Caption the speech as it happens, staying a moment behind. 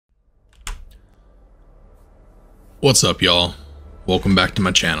What's up, y'all? Welcome back to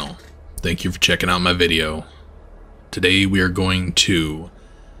my channel. Thank you for checking out my video. Today we are going to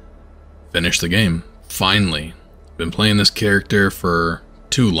finish the game. Finally. Been playing this character for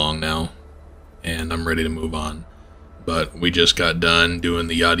too long now, and I'm ready to move on. But we just got done doing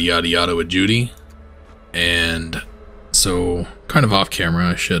the yada yada yada with Judy, and so kind of off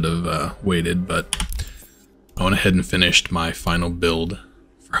camera I should have waited, but I went ahead and finished my final build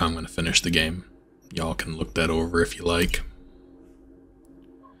for how I'm going to finish the game. Y'all can look that over if you like.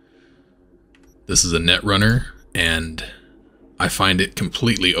 This is a Netrunner, and I find it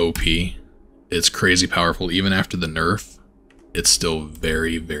completely OP. It's crazy powerful. Even after the nerf, it's still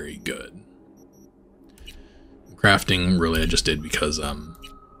very, very good. Crafting, really, I just did because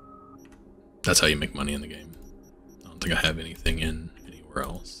that's how you make money in the game. I don't think I have anything in anywhere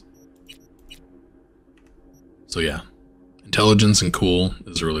else. So yeah, intelligence and cool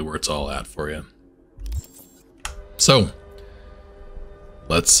is really where it's all at for you. So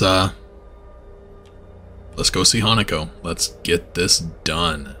let's go see Hanako. Let's get this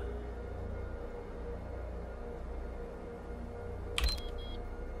done.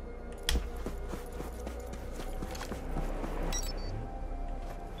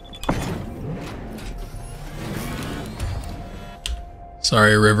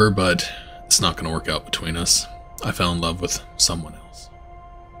 Sorry, River, but it's not going to work out between us. I fell in love with someone else.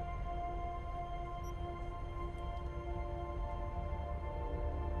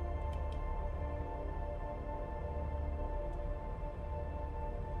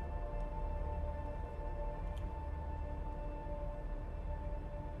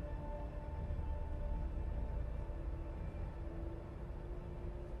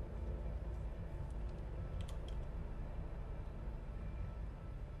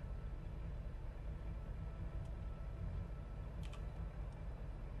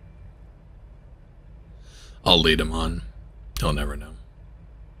 I'll lead him on. He'll never know.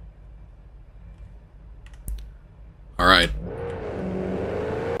 Alright.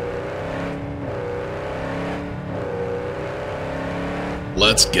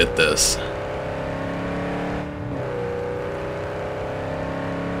 Let's get this.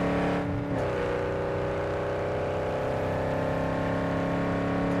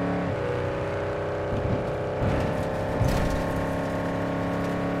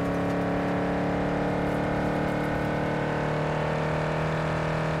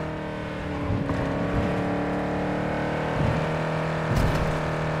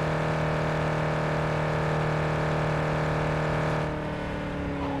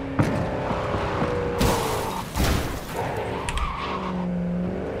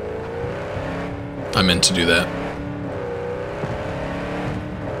 I meant to do that.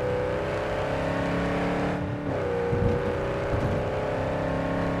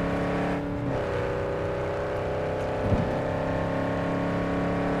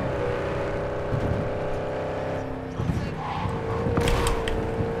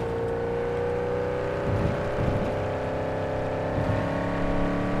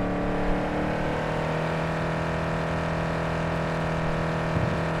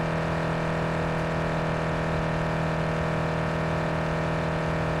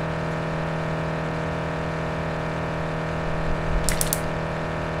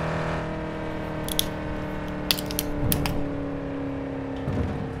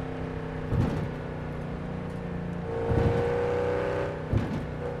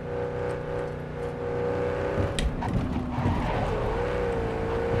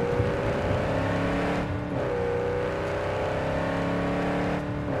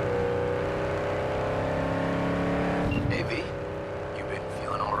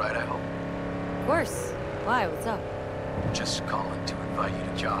 Why? What's up? Just calling to invite you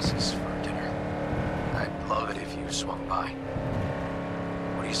to Joss's for dinner. I'd love it if you swung by.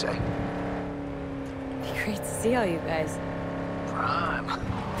 What do you say? It'd be great to see all you guys. Prime.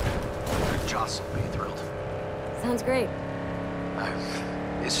 Joss will be thrilled. Sounds great.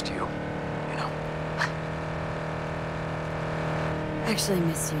 I've missed you, you know. Actually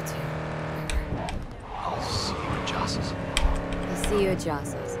missed you too. I'll see you at Joss's. I'll see you at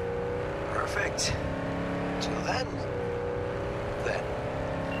Joss's. Perfect. Till then.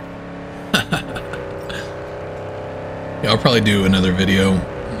 Yeah, I'll probably do another video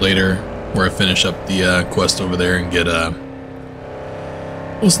later where I finish up the quest over there and get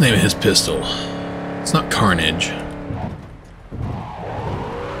what's the name of his pistol? It's not Carnage.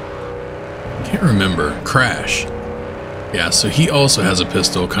 Can't remember. Crash. Yeah, so he also has a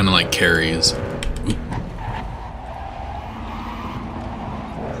pistol, kind of like Carrie's. Oop.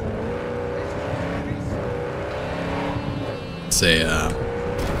 It's a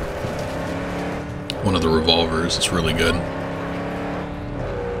one of the revolvers. It's really good.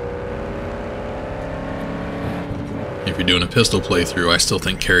 If you're doing a pistol playthrough, I still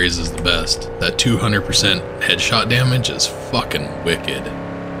think Carry's is the best. That 200% headshot damage is fucking wicked.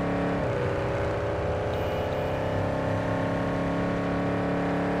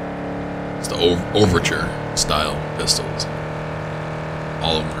 It's the Overture style pistols.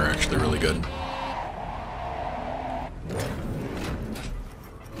 All of them are actually really good.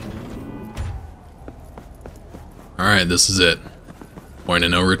 Alright, this is it. Point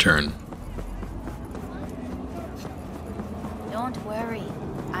of no return. Don't worry,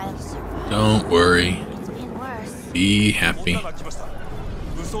 I'll survive. Don't worry. It's been worse. Be happy.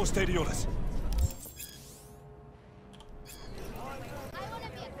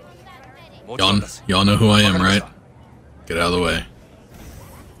 Y'all know who I am, right? Get out of the way.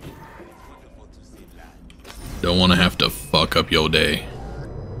 Don't want to have to fuck up your day.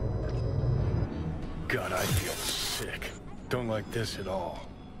 God, I feel sick. Don't like this at all.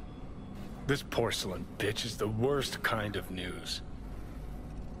 This porcelain bitch is the worst kind of news.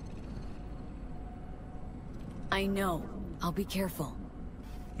 I know. I'll be careful.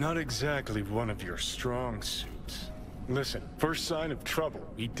 Not exactly one of your strong suits. Listen, first sign of trouble,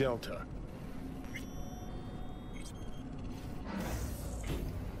 eat Delta.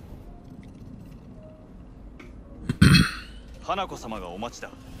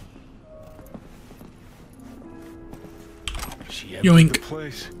 She emptied Yoink. the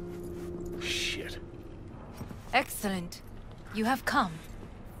place. Shit. Excellent. You have come.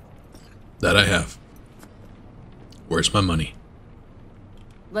 That I have. Where's my money?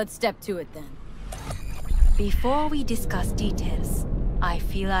 Let's step to it then. Before we discuss details, I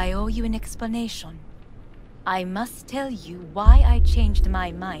feel I owe you an explanation. I must tell you why I changed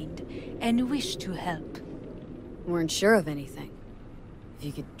my mind and wish to help. Weren't sure of anything. If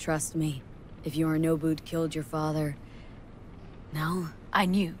you could trust me. If Yorinobu'd killed your father. No? I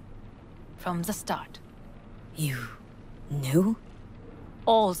knew. From the start. You knew?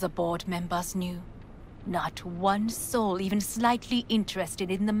 All the board members knew. Not one soul even slightly interested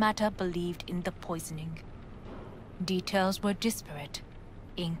in the matter believed in the poisoning. Details were disparate,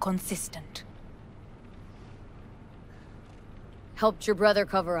 inconsistent. Helped your brother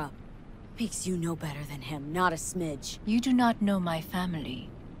cover up. Makes you know better than him, not a smidge. You do not know my family.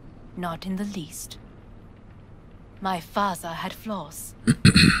 Not in the least. My father had flaws.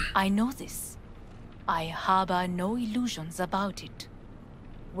 I know this. I harbor no illusions about it.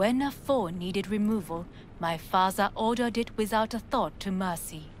 When a foe needed removal, my father ordered it without a thought to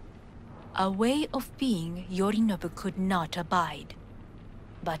mercy. A way of being Yorinobu could not abide.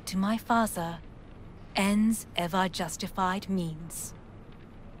 But to my father, ends ever justified means.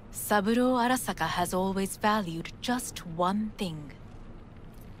 Saburo Arasaka has always valued just one thing.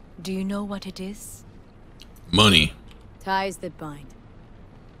 Do you know what it is? Money. Ties that bind.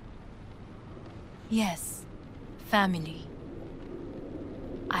 Yes, family.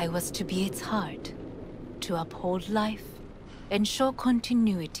 I was to be its heart, to uphold life, ensure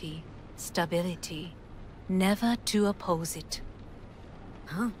continuity, stability, never to oppose it.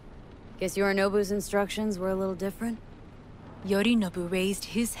 Huh? Guess Yorinobu's instructions were a little different? Yorinobu raised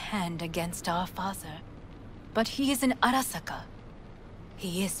his hand against our father, but he is an Arasaka.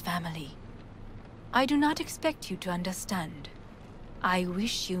 He is family. I do not expect you to understand. I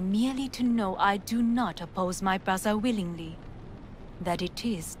wish you merely to know I do not oppose my brother willingly. That it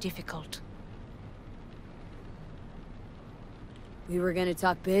is difficult. We were gonna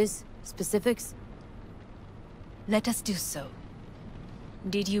talk biz? Specifics? Let us do so.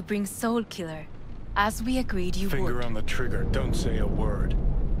 Did you bring Soul Killer, as we agreed you Finger would? on the trigger, don't say a word.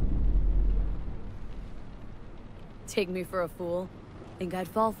 Take me for a fool? Think I'd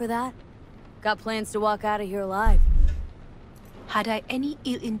fall for that? Got plans to walk out of here alive. Had I any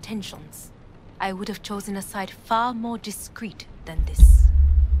ill intentions, I would have chosen a side far more discreet than this.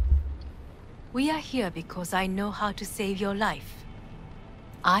 We are here because I know how to save your life.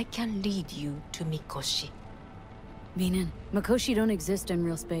 I can lead you to Mikoshi. Meaning, Mikoshi don't exist in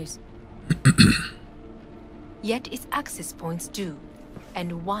real space. Yet its access points do,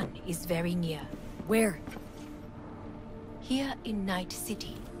 and one is very near. Where? Here in Night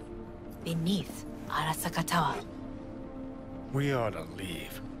City, beneath Arasaka Tower. We ought to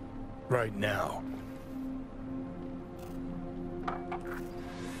leave. Right now.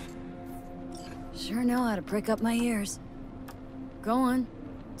 Sure know how to prick up my ears. Go on.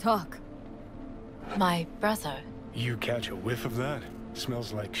 Talk. My brother. You catch a whiff of that?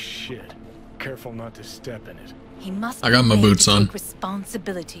 Smells like shit. Careful not to step in it. He must I got be my made boots to on. take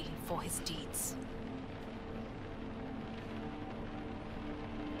responsibility for his deeds.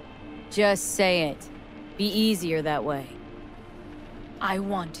 Just say it. Be easier that way. I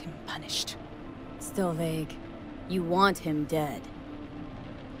want him punished. Still vague. You want him dead.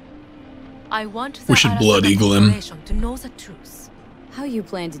 I want the We should Blood Arasaka Eagle him. Corporation to know the truth. How you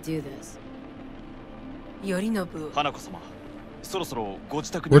plan to do this? Yorinobu, 花子様、そろそろご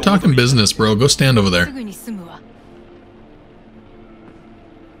自宅に We're talking business, bro. Go stand over there. すぐに済むわ。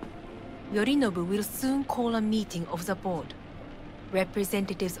Yorinobu will soon call a meeting of the board.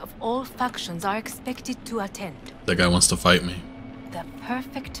 Representatives of all factions are expected to attend. That guy wants to fight me. The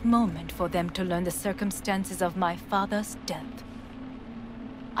perfect moment for them to learn the circumstances of my father's death.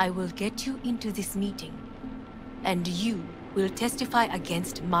 I will get you into this meeting, and you will testify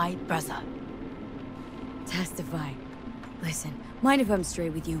against my brother. Testify. Listen, mind if I'm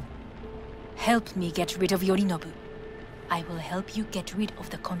straight with you? Help me get rid of Yorinobu. I will help you get rid of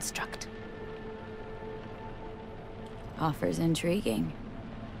the construct. Offer's intriguing.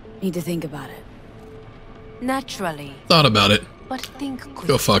 Need to think about it. Naturally, Thought about it. but think quickly.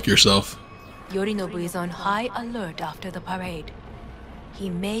 Go fuck yourself. Yorinobu is on high alert after the parade.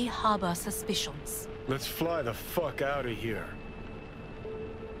 He may harbor suspicions. Let's fly the fuck out of here.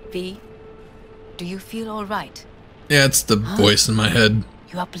 V, do you feel all right? Yeah, it's the voice in my head.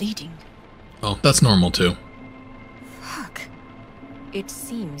 You are bleeding. Oh, that's normal too. Fuck. It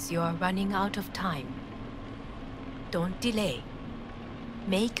seems you are running out of time. Don't delay.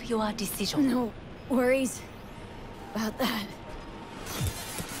 Make your decision. No worries about that.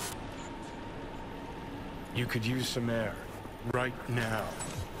 You could use some air. Right now.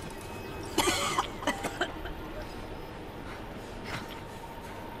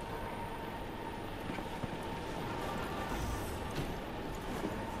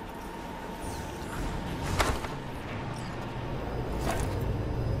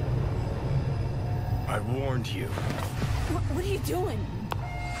 I warned you. What are you doing?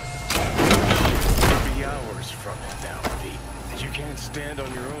 3 hours from it now, V. And you can't stand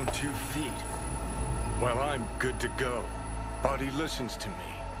on your own 2 feet. Well, I'm good to go. Body listens to me.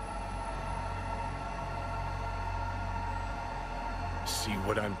 See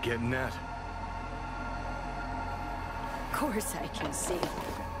what I'm getting at? Of course I can see.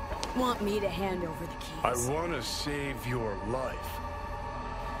 Want me to hand over the keys? I want to save your life.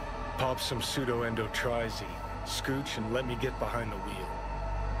 Pop some pseudo-endotrizine, scooch, and let me get behind the wheel.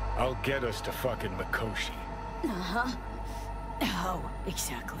 I'll get us to fucking Mikoshi. Uh-huh. Oh,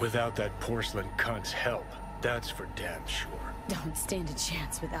 exactly. Without that porcelain cunt's help, that's for damn sure. Don't stand a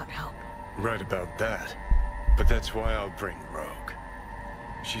chance without help. Right about that. But that's why I'll bring Rogue.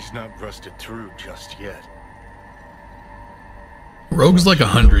 She's not rusted through just yet. Rogue's like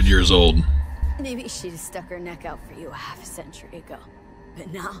 100 years old. Maybe she'd have stuck her neck out for you a half a century ago.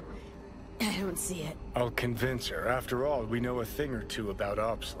 But now, I don't see it. I'll convince her. After all, we know a thing or two about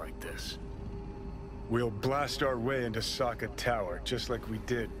ops like this. We'll blast our way into Sokka Tower, just like we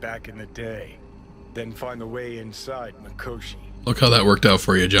did back in the day. Then find the way inside Mikoshi. Look how that worked out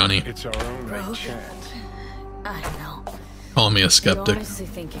for you, Johnny. It's our own right Rogue? chance. I don't know. Call me a I skeptic. honestly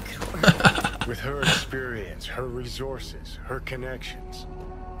think it could work. With her experience, her resources, her connections.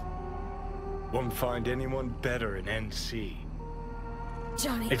 Won't find anyone better in NC.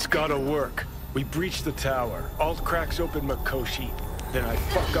 Johnny. It's gotta work. We breach the tower. Alt cracks open Mikoshi. Then I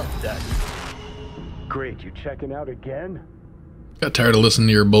fuck up that. Great, you checking out again? Got tired of listening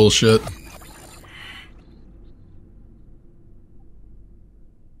to your bullshit.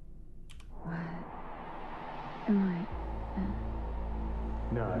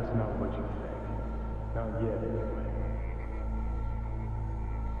 No, it's not what you think. Not yet,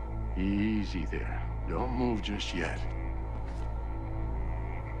 anyway. Easy there. Don't move just yet.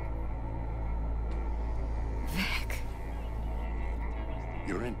 Vic.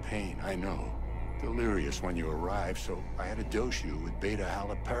 You're in pain, I know. Delirious when you arrived, so I had to dose you with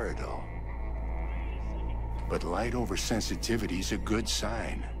beta-haloperidol. But light oversensitivity's a good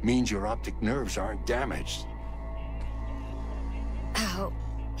sign. Means your optic nerves aren't damaged. How'd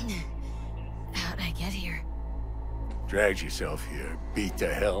I get here? Dragged yourself here, beat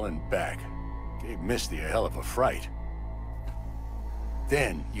to hell and back. Gave Misty a hell of a fright.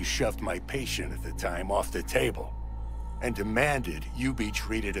 Then you shoved my patient at the time off the table and demanded you be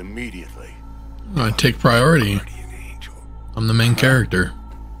treated immediately. I take priority. Guardian angel. I'm the main character.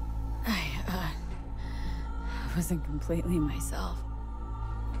 I wasn't completely myself.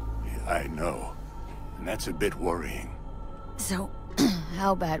 Yeah, I know. And that's a bit worrying. So,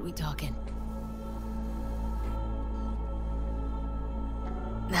 how bad we talking?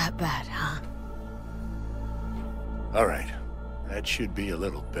 That bad, huh? All right. That should be a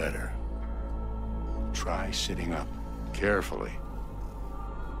little better. Try sitting up. Carefully.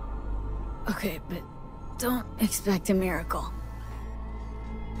 Okay, but Don't expect a miracle.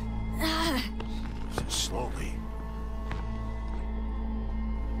 Slowly.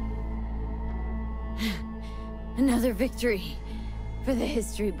 Another victory for the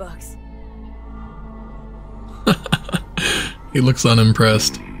history books. He looks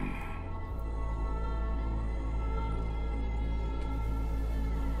unimpressed.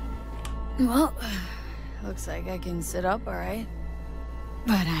 Well, looks like I can sit up all right.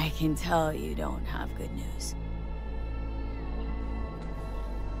 But I can tell you don't have good news.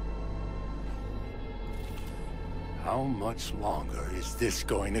 How much longer is this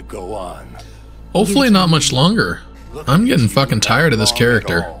going to go on? Hopefully not much longer. I'm getting fucking tired of this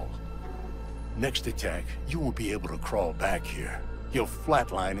character. Next attack, you won't be able to crawl back here. You'll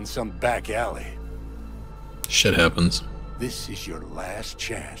flatline in some back alley. Shit happens. This is your last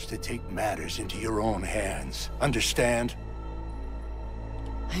chance to take matters into your own hands. Understand?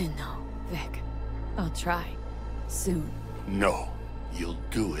 I know, Vic. I'll try. Soon. No. You'll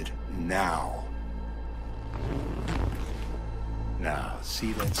do it now. Now,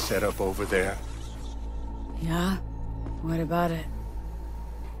 see that setup over there? Yeah? What about it?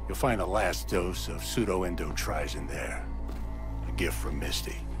 You'll find a last dose of pseudo-endotrizin there. A gift from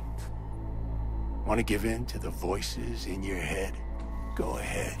Misty. Want to give in to the voices in your head? Go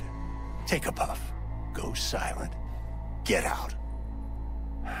ahead. Take a puff. Go silent. Get out.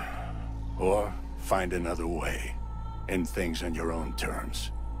 Or find another way. End things on your own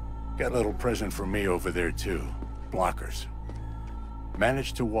terms. Got a little present for me over there too. Blockers.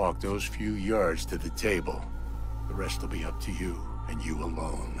 Manage to walk those few yards to the table. The rest will be up to you, and you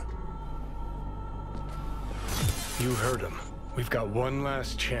alone. You heard him. We've got one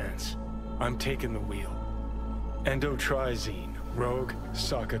last chance. I'm taking the wheel. Endotrizine, Rogue,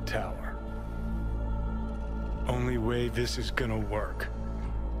 Saka Tower. Only way this is gonna work.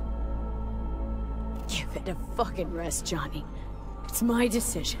 Give it a fucking rest, Johnny. It's my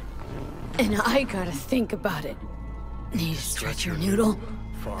decision. And I gotta think about it. Need to stretch your noodle?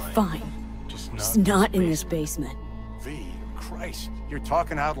 Fine. Just not in this basement. V, Christ, you're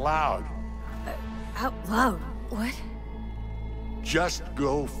talking out loud. Out loud? What? Just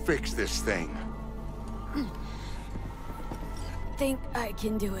go fix this thing. Think I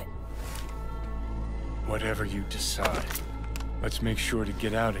can do it. Whatever you decide. Let's make sure to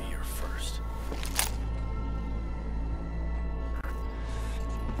get out of here first.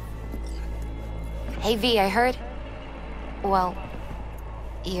 Hey V, I heard... Well,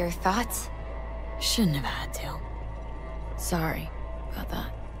 your thoughts? Shouldn't have had to. Sorry about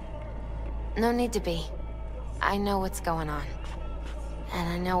that. No need to be. I know what's going on. And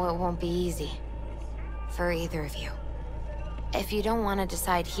I know it won't be easy. For either of you. If you don't want to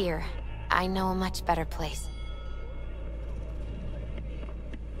decide here, I know a much better place.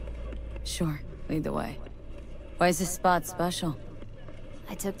 Sure, lead the way. Why is this spot special?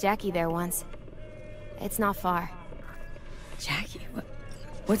 I took Jackie there once. It's not far. Jackie?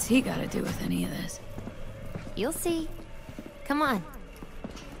 What's he got to do with any of this? You'll see. Come on.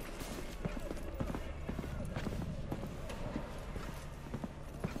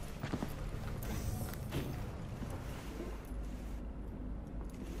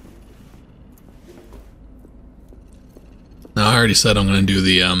 Now, I already said I'm going to do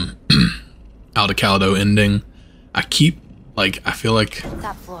the Alta Caldo ending. I feel like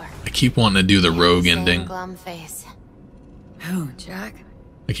Top floor. I keep wanting to do the Rogue ending. Glum face. Who, Jack?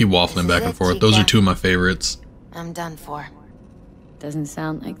 I keep waffling back and forth. Those are two of my favorites. I'm done for. Doesn't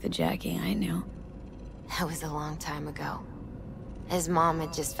sound like the Jackie I knew. That was a long time ago. His mom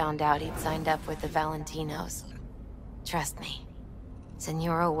had just found out he'd signed up with the Valentinos. Trust me.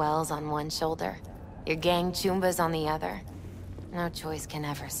 Senora Wells on one shoulder, your gang Chumbas on the other. No choice can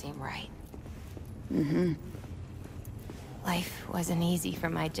ever seem right. Mm-hmm. Life wasn't easy for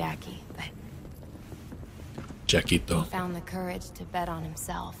my Jackie, but Jackito. he found the courage to bet on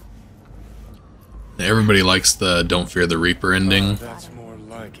himself. Everybody likes the Don't Fear the Reaper ending, That's more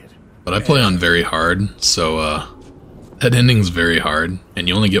like it. but I play on very hard, so that ending's very hard, and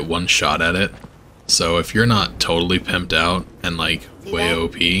you only get one shot at it. So if you're not totally pimped out and like way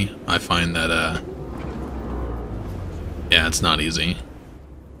OP, I find that yeah, it's not easy.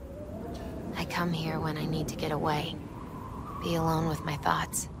 I come here when I need to get away. Be alone with my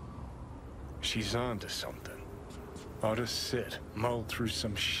thoughts. She's on to something. Ought to sit, mull through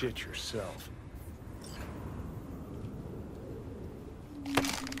some shit yourself.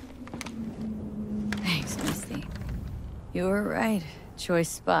 Thanks, Misty. You were right. Choice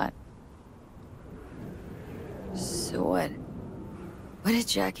spot. So what? What did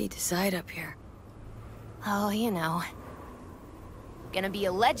Jackie decide up here? Oh, you know. Gonna be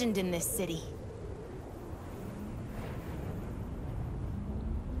a legend in this city.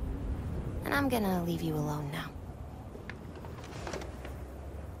 I'm gonna leave you alone now.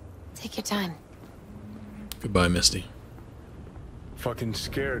 Take your time. Goodbye, Misty. Fucking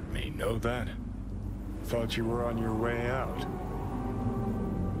scared me, know that? Thought you were on your way out.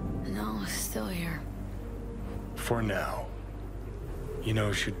 No, still here. For now. You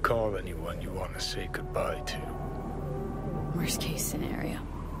know, should call anyone you want to say goodbye to. Worst case scenario.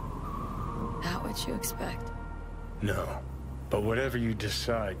 That what you expect? No. But whatever you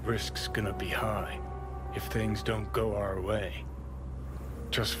decide, risk's gonna be high. If things don't go our way.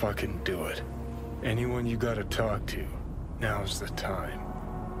 Just fucking do it. Anyone you gotta talk to, now's the time.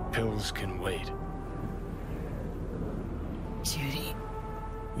 Pills can wait. Judy.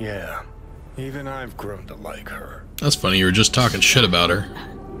 Yeah. Even I've grown to like her. That's funny, you were just talking shit about her.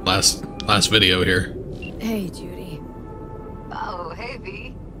 Last video here. Hey, Judy. Oh, hey, V.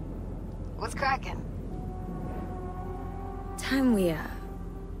 What's cracking? Time we,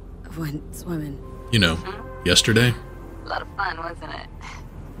 went swimming. You know, yesterday. A lot of fun, wasn't it?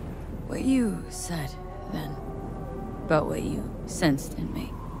 What you said, then. About what you sensed in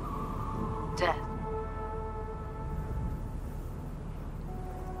me. Death.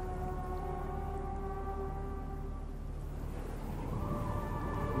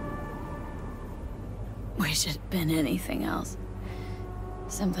 Wish it'd been anything else.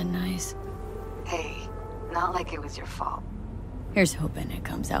 Something nice. Hey, not like it was your fault. Here's hoping it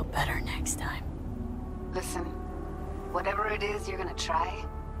comes out better next time. Listen, whatever it is you're gonna try,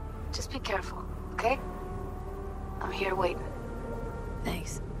 just be careful, okay? I'm here waiting.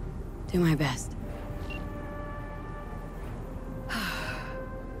 Thanks. Do my best.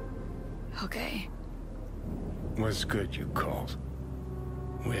 Okay. Was good you called.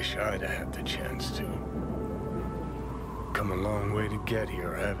 Wish I'd had the chance to. Come a long way to get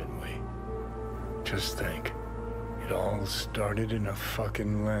here, haven't we? Just think. It all started in a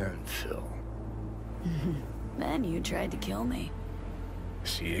fucking landfill. Then you tried to kill me.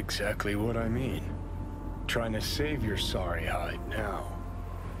 See exactly what I mean? Trying to save your sorry hide now.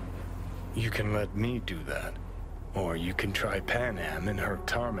 You can let me do that. Or you can try Pan Am and her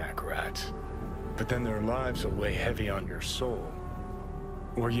tarmac rats. But then their lives will weigh heavy on your soul.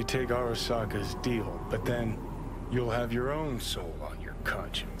 Or you take Arasaka's deal, but then you'll have your own soul on your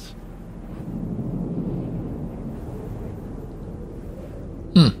conscience.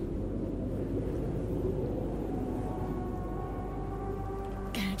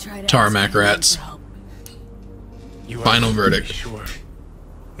 Gonna try to Tarmac rats. You Final have to be verdict. Sure.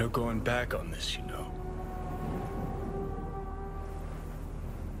 No going back on this, you know.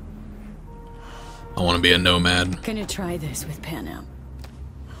 I want to be a nomad. Gonna try this with Pan Am.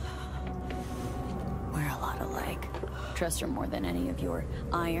 We're a lot alike. Trust her more than any of your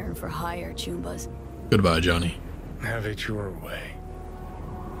iron for hire chumbas. Goodbye, Johnny. Have it your way.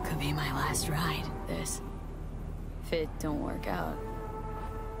 Could be my last ride, this. If it don't work out.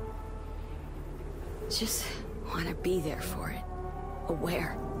 Just want to be there for it.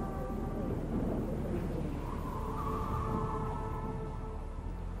 Aware.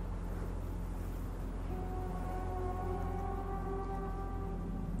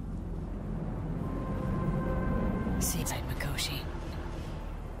 Seaside Mikoshi.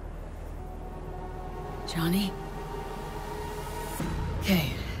 Johnny?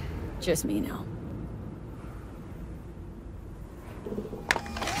 Okay, just me now.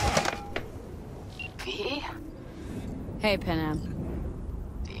 V? Hey, Panam.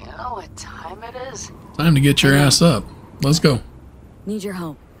 Do you know what time it is? Time to get your ass up. Let's go. Need your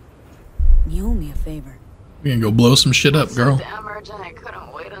help. You owe me a favor. We're gonna go blow some shit up, girl. So damn urgent I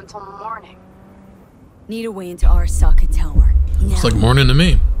couldn't wait until morning. Need a way into Arasaka Tower. Now. It's like morning to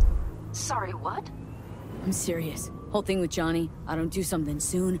me. Sorry, what? I'm serious. Whole thing with Johnny, I don't do something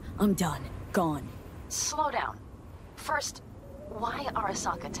soon, I'm done. Gone. Slow down. First, why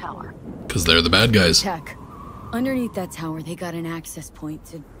Arasaka Tower? Because they're the bad guys. Tech. Underneath that tower, they got an access point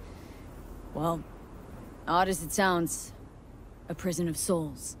to... Well, odd as it sounds, a prison of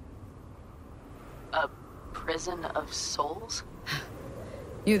souls. A prison of souls?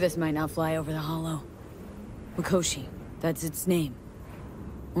 Knew this might not fly over the hollow. Mikoshi, that's its name.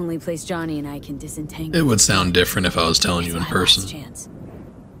 Only place Johnny and I can disentangle. It would sound different if I was telling you in It's my last person. chance.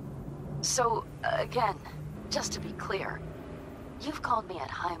 So, again, just to be clear, you've called me at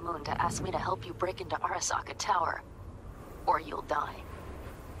high moon to ask me to help you break into Arasaka Tower, or you'll die.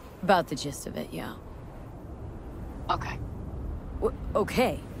 About the gist of it, yeah. Okay,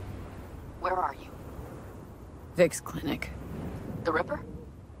 Okay. where are you? Vic's clinic. The Ripper?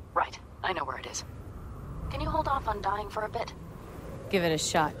 Right, I know where it is. Can you hold off on dying for a bit? Give it a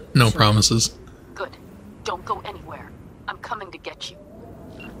shot. No Sure. promises. Good. Don't go anywhere. I'm coming to get you.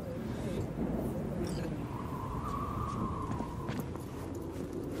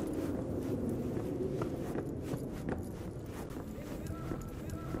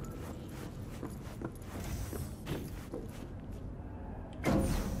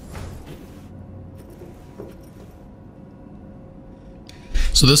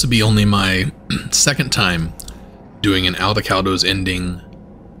 So this would be only my second time doing an Aldecaldo's ending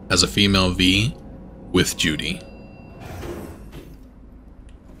as a female V with Judy.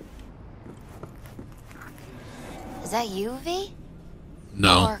 Is that you, V?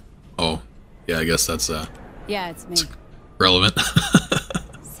 No. Or... Oh, yeah, I guess that's Yeah, it's me. relevant.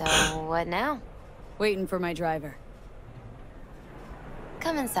 So, what now? Waiting for my driver.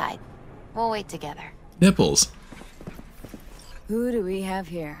 Come inside. We'll wait together. Nipples. Who do we have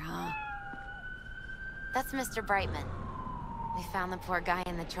here, huh? That's Mr. Brightman. We found the poor guy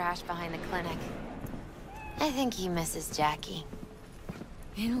in the trash behind the clinic. I think he misses Jackie.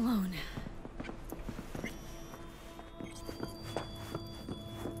 Ain't alone.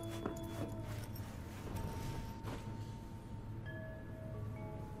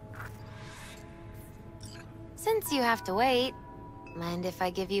 Since you have to wait, mind if I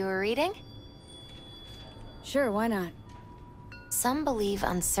give you a reading? Sure, why not? Some believe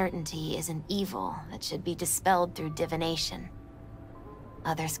uncertainty is an evil that should be dispelled through divination.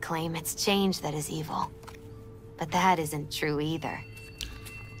 Others claim it's change that is evil. But that isn't true either.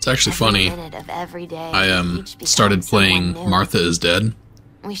 It's actually funny. Minute of every day, I started playing Martha is Dead.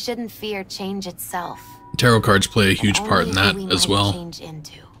 We shouldn't fear change itself. Tarot cards play a huge part in that as well. Change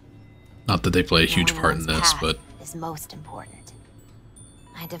into. Not that they play a huge part in this, but is most important.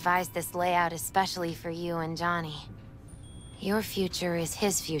 I devised this layout especially for you and Johnny. Your future is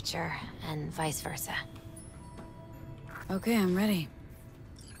his future, and vice versa. Okay, I'm ready.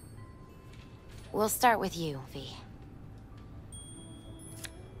 We'll start with you, V.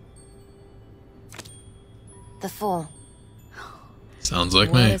 The Fool. sounds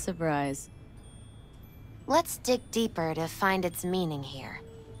like What me. a surprise. Let's dig deeper to find its meaning here.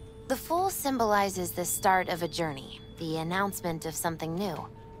 The Fool symbolizes the start of a journey, the announcement of something new.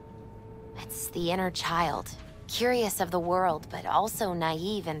 It's the inner child, curious of the world, but also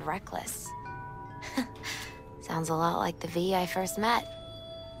naive and reckless. Sounds a lot like the V I first met.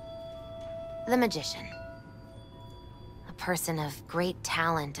 The Magician. A person of great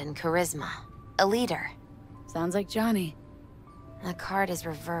talent and charisma. A leader. Sounds like Johnny. The card is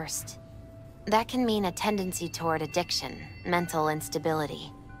reversed. That can mean a tendency toward addiction, mental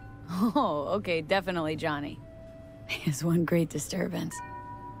instability. Oh, okay, definitely Johnny. He is one great disturbance.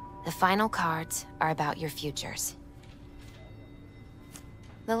 The final cards are about your futures.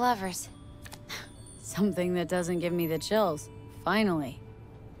 The Lovers. Something that doesn't give me the chills. Finally.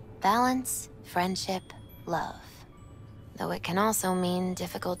 Balance, friendship, love. Though it can also mean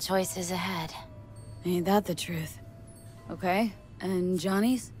difficult choices ahead. Ain't that the truth? Okay, and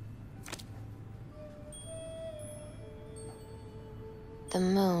Johnny's? The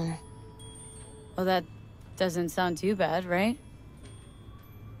Moon. Well, that doesn't sound too bad, right?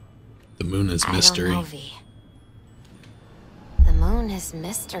 The moon is mystery. I don't know, V. The Moon is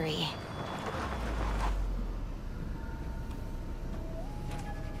mystery.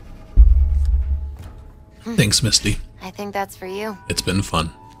 Thanks, Misty. I think that's for you. It's been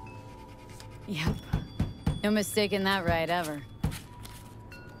fun. Yep. No mistaking that right, ever.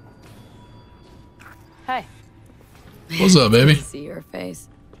 Hey. What's up, baby? See your face.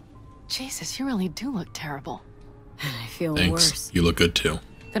 Jesus, you really do look terrible. I feel Thanks. worse. You look good too.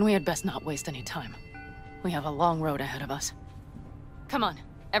 Then we had best not waste any time. We have a long road ahead of us. Come on,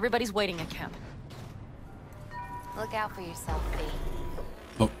 everybody's waiting at camp. Look out for yourself, V.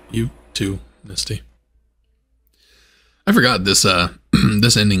 Oh, you too, Misty. I forgot this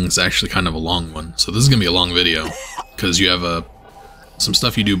this ending is actually kind of a long one, so this is gonna be a long video because you have some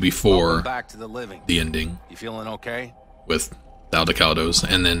stuff you do before back to the living. the ending You feeling okay? with Aldecaldos,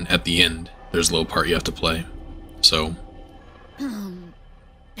 and then at the end there's a little part you have to play. So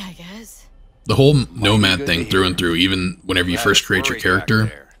I guess. the whole Nomad thing through and through, even whenever you first create your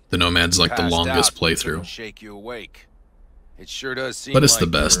character, the Nomad's like the longest playthrough. Shake you awake. It sure does seem But it's the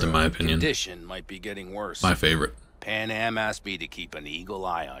like best your in my opinion. Condition might be getting worse. My favorite. Pan Am asked me to keep an eagle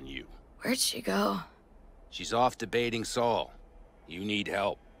eye on you. Where'd she go? She's off debating Saul. You need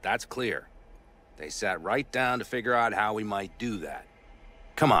help. That's clear. They sat right down to figure out how we might do that.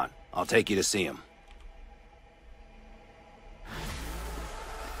 Come on, I'll take you to see him.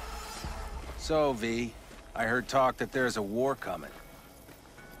 So, V, I heard talk that there's a war coming.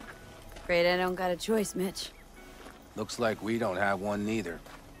 Afraid I don't got a choice, Mitch. Looks like we don't have one neither.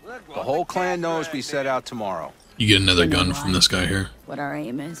 The whole clan knows we set out tomorrow. You get another gun from this guy here. What our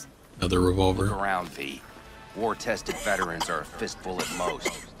aim is. Another Look revolver. around, V. War-tested veterans are a fistful at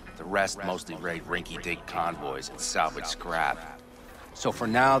most. The rest mostly raid rinky-dink convoys and salvage scrap. So for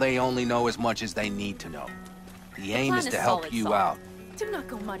now, they only know as much as they need to know. The aim is to help you out. Do not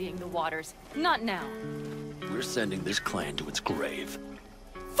go muddying the waters. Not now. We're sending this clan to its grave.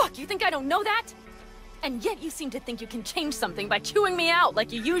 Fuck, you think I don't know that? And yet you seem to think you can change something by chewing me out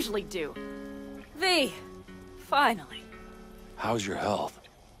like you usually do. V, finally. How's your health?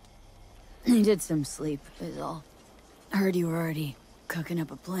 Needed some sleep, is all. Heard you were already cooking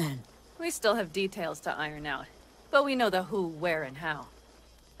up a plan. We still have details to iron out, but we know the who, where, and how.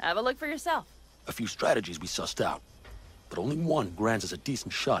 Have a look for yourself. A few strategies we sussed out, but only one grants us a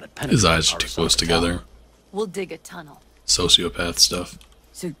decent shot at His penetrating eyes are too close together. We'll dig a tunnel. Sociopath stuff.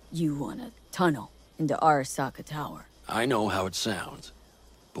 So you want a tunnel into Arasaka Tower? I know how it sounds,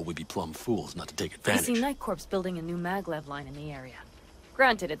 but we'd be plumb fools not to take You advantage. see Night Corp's building a new maglev line in the area.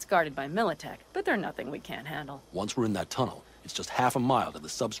 Granted, it's guarded by Militech, but they're nothing we can't handle. Once we're in that tunnel, it's just half a mile to the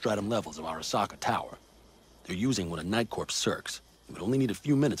substratum levels of Arasaka Tower. They're using one of Night Corp's circs. It would only need a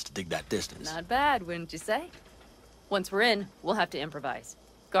few minutes to dig that distance. Not bad, wouldn't you say? Once we're in, we'll have to improvise.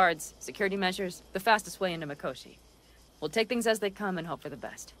 Guards, security measures, the fastest way into Mikoshi. We'll take things as they come and hope for the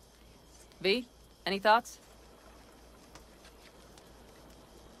best. V, any thoughts?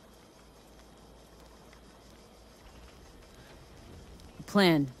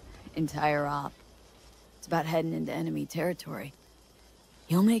 Plan, entire op. It's about heading into enemy territory.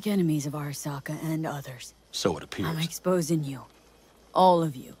 You'll make enemies of Arasaka and others. So it appears. I'm exposing you, all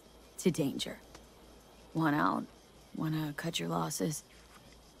of you, to danger. Want out? Wanna cut your losses?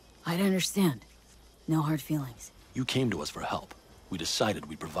 I'd understand. No hard feelings. You came to us for help. We decided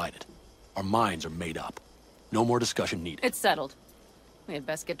we'd provide it. Our minds are made up. No more discussion needed. It's settled. We had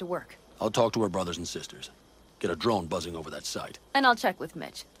best get to work. I'll talk to our brothers and sisters. Get a drone buzzing over that site. And I'll check with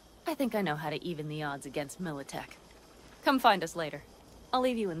Mitch. I think I know how to even the odds against Militech. Come find us later. I'll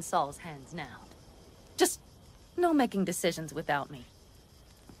leave you in Saul's hands now. Just no making decisions without me.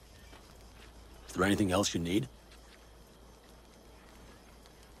 Is there anything else you need?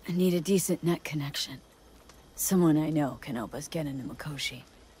 I need a decent net connection. Someone I know can help us get into Mikoshi.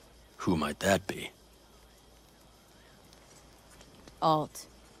 Who might that be? Alt.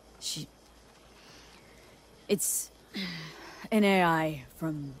 It's an AI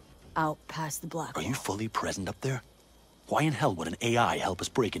from out past the black Are wall. you fully present up there? Why in hell would an AI help us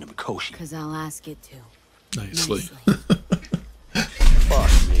break into Mikoshi? Because I'll ask it to. Nicely.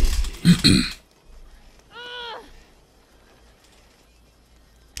 Fuck me.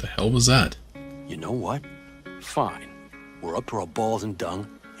 The hell was that? You know what? Fine. We're up to our balls in dung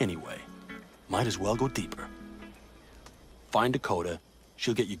anyway. Might as well go deeper. Find Dakota.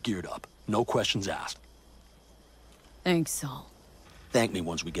 She'll get you geared up. No questions asked. Thanks, Saul. Thank me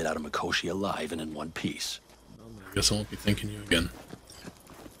once we get out of Mikoshi alive and in one piece. I guess I won't be thanking you again.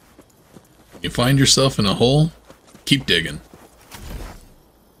 When you find yourself in a hole, keep digging.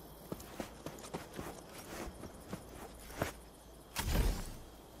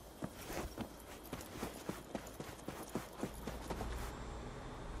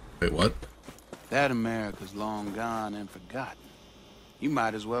 Wait, what? That America's long gone and forgotten. You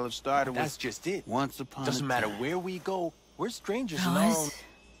might as well have started That's with just it. once upon Doesn't a matter time. where we go, we're strangers in our own. Fellas,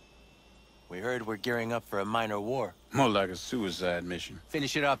 We heard we're gearing up for a minor war. More like a suicide mission.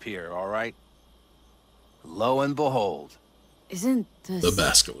 Finish it up here, all right? Lo and behold, isn't this... The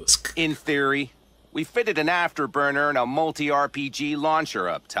basilisk. in theory, we fitted an afterburner and a multi-RPG launcher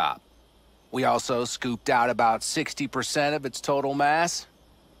up top. We also scooped out about 60% of its total mass.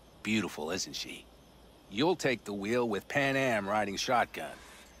 Beautiful, isn't she? You'll take the wheel with Pan Am riding shotgun.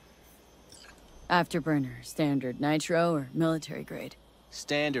 Afterburner, standard nitro or military grade?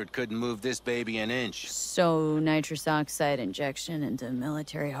 Standard couldn't move this baby an inch. So, nitrous oxide injection into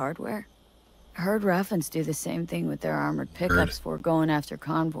military hardware? Heard Raffens do the same thing with their armored pickups for going after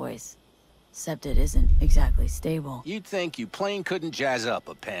convoys. Except it isn't exactly stable. You'd think you plain couldn't jazz up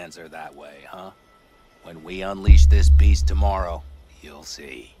a Panzer that way, huh? When we unleash this beast tomorrow, you'll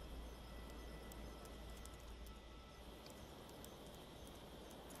see.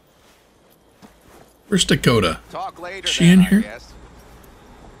 Where's Dakota? Talk later. Is she in then, here? I guess.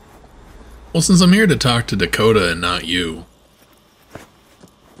 Well, since I'm here to talk to Dakota and not you.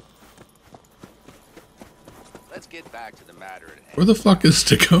 Let's get back to the matter at hand. Where the fuck is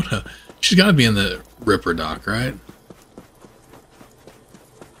Dakota? She's gotta be in the Ripper dock, right?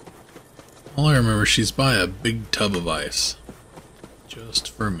 All I remember, she's by a big tub of ice. Just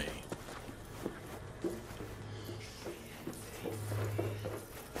for me.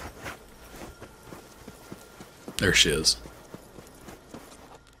 There she is.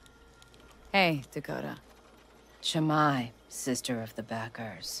 Hey, Dakota. Shamai, sister of the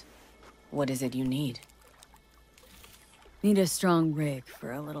Backers. What is it you need? Need a strong rig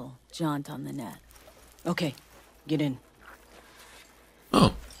for a little jaunt on the net. Okay, get in.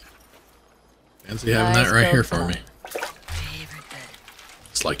 Oh. Fancy having that right here for me.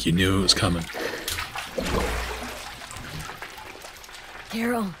 It's like you knew it was coming.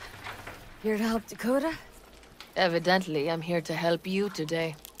 Carol, here to help Dakota? Evidently, I'm here to help you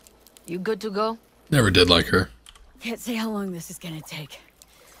today. You good to go? Never did like her. Can't say how long this is gonna take.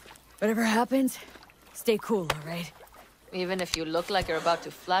 Whatever happens, stay cool, alright? Even if you look like you're about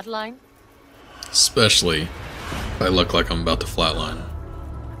to flatline? Especially if I look like I'm about to flatline.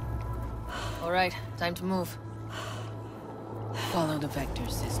 Alright, time to move. Follow the vector,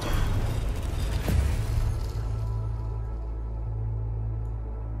 sister.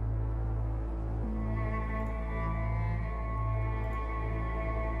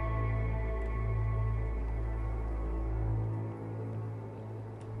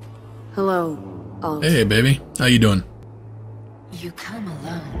 Hello, Alt. Hey, baby. How you doing? You come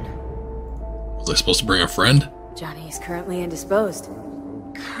alone. Was I supposed to bring a friend? Johnny is currently indisposed.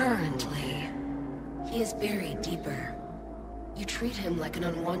 Currently. He is buried deeper. You treat him like an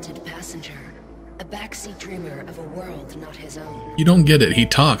unwanted passenger. A backseat dreamer of a world not his own. You don't get it. He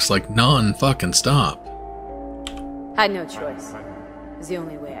talks like non-fucking-stop. Had no choice. It was the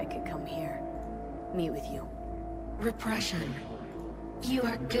only way I could come here. Meet with you. Repression. You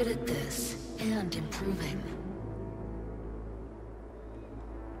are good at this, and improving.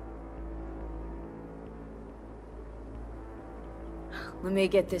 Let me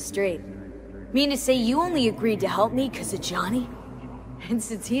get this straight. Mean to say you only agreed to help me because of Johnny? And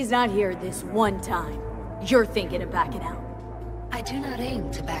since he's not here this one time, you're thinking of backing out? I do not aim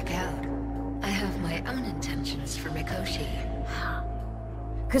to back out. I have my own intentions for Mikoshi.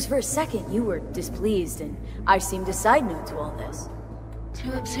 Because for a second you were displeased, and I seemed a side note to all this.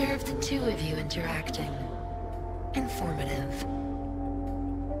 To observe the two of you interacting. Informative.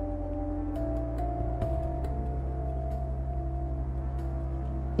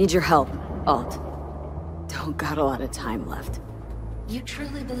 Need your help, Alt. Don't got a lot of time left. You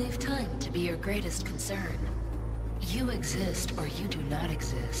truly believe time to be your greatest concern. You exist or you do not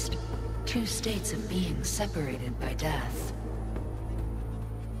exist. Two states of being separated by death.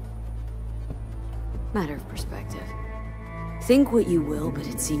 Matter of perspective. Think what you will, but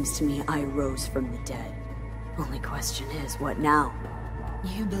it seems to me I rose from the dead. Only question is, what now?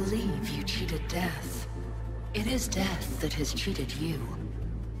 You believe you cheated death. It is death that has cheated you.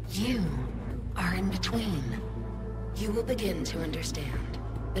 You are in between. You will begin to understand,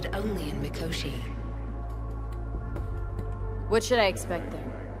 but only in Mikoshi. What should I expect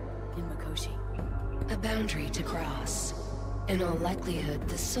there, in Mikoshi? A boundary to cross. In all likelihood,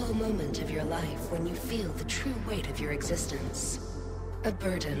 the sole moment of your life when you feel the true weight of your existence. A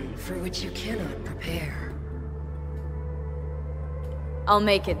burden for which you cannot prepare. I'll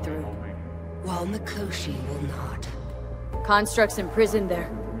make it through. While Mikoshi will not. Constructs imprisoned there.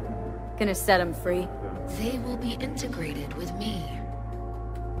 Gonna set them free. They will be integrated with me.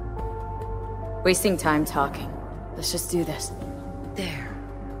 Wasting time talking. Let's just do this. There.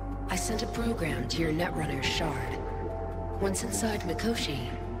 I sent a program to your Netrunner's shard. Once inside Mikoshi,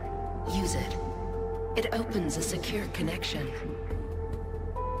 use it. It opens a secure connection.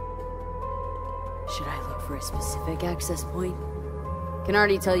 Should I look for a specific access point? Can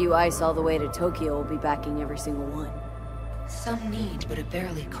already tell you ICE all the way to Tokyo will be backing every single one. Some need but a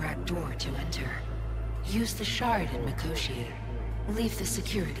barely cracked door to enter. Use the shard in Mikoshi. Leave the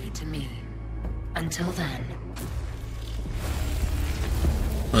security to me. Until then.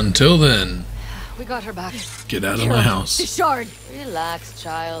 Until then. We got her back. Get out of my house. The shard! Relax,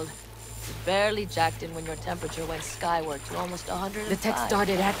 child. You barely jacked in when your temperature went skyward to almost 105. The tech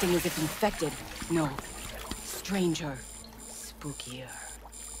started acting as if infected. No. Stranger. Spookier.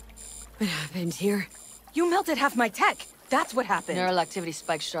 What happened here? You melted half my tech! That's what happened! Neural activity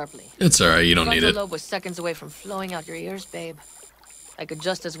spiked sharply. It's alright, you don't need it. Frontal lobe was seconds away from flowing out your ears, babe. I could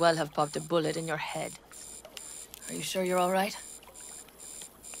just as well have popped a bullet in your head. Are you sure you're alright?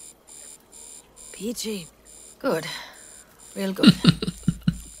 Peachy. Good. Real good.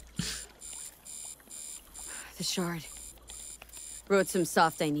 The shard. Wrote some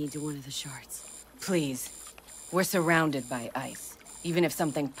soft I need to one of the shards. Please. We're surrounded by ice. Even if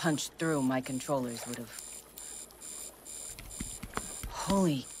something punched through, my controllers would have...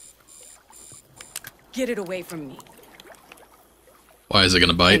 Holy... Get it away from me. Why is it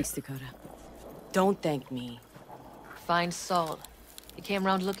gonna bite? Thanks, Dakota. Don't thank me. Find Saul. He came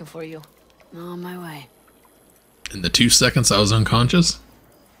around looking for you. On my way. In the 2 seconds I was unconscious?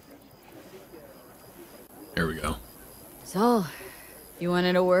 Here we go. So, you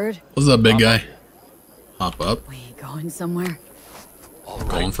wanted a word? What's up, big guy? Hop up. We going somewhere? All right.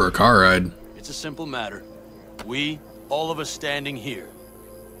 Going for a car ride. It's a simple matter. We, all of us standing here,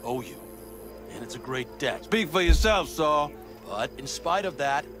 owe you. And it's a great debt. Speak for yourself, Saul. But in spite of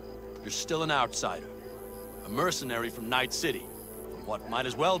that, you're still an outsider. A mercenary from Night City. From what might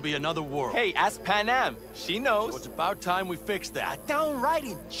as well be another world. Hey, ask Panam. She knows. So it's about time we fix that. A downright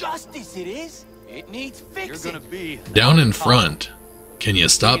injustice it is. It needs fixing. You're gonna be Down in front. Can you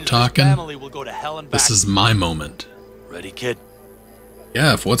stop talking? Family will go to hell and back. This is my moment. Ready, kid?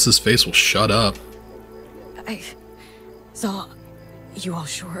 Yeah, if what's-his-face will shut up. So, you all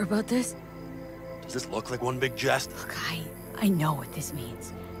sure about this? Does this look like one big jest? Look, I know what this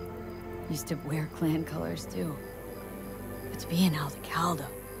means. Used to wear clan colors, too. But to be an Aldecaldo,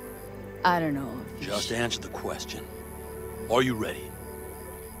 I don't know if you Just answer the question. Are you ready?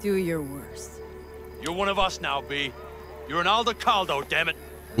 do your worst. You're one of us now, B. You're an Aldecaldo, damn it.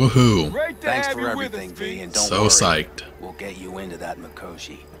 Woohoo. Thanks for everything, V, and don't So worry. psyched. We'll get you into that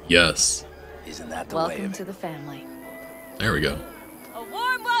Mikoshi. Yes. Isn't that the way Welcome of to it? the family. There we go. A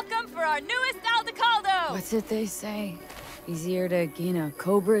warm welcome for our newest Aldecaldo! What's it they say? Easier to gain a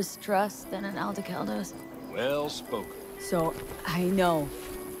Cobra's trust than an Aldecaldo's? Well spoken. So, I know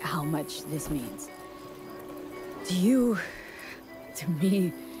how much this means. To you, to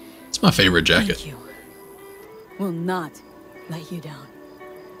me, It's my favorite jacket. thank you. Will not let you down.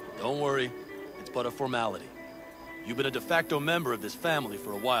 Don't worry. It's but a formality. You've been a de facto member of this family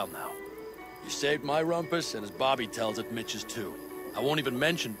for a while now. You saved my rumpus, and as Bobby tells it, Mitch's too. I won't even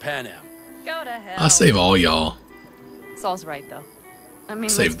mention Panam. Go to hell. I save all y'all. Saul's right, though. I mean,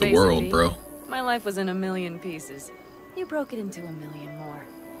 Save let's the face it, world, V. bro. My life was in a million pieces. You broke it into a million more.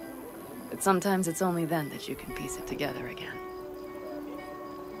 But sometimes it's only then that you can piece it together again.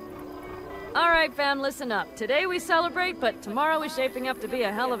 All right, fam, listen up. Today we celebrate, but tomorrow is shaping up to be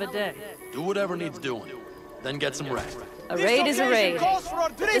a hell of a day. Do whatever needs doing. Then get some rest. A raid is a raid. Calls for our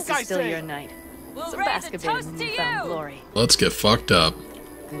drink, This I is still say. your night. We'll Some raise a basket toast when to you found you. glory. Let's get fucked up.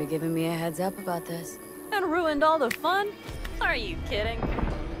 Could have given me a heads up about this. And ruined all the fun? Are you kidding?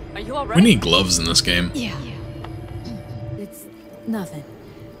 Are you all right? We need gloves in this game. Yeah. It's nothing.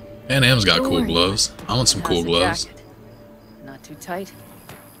 Panam's got Don't cool worry. gloves. I want some How's cool the gloves. jacket? Not too tight?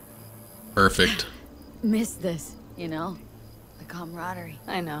 Perfect. Miss this, you know? The camaraderie.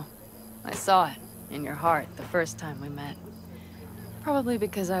 I know. I saw it in your heart the first time we met. Probably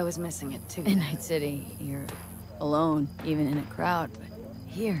because I was missing it too. In Night City, you're alone, even in a crowd, but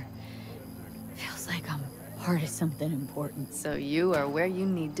here, feels like I'm part of something important. So you are where you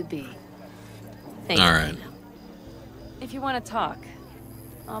need to be. Thank All you. right. If you want to talk,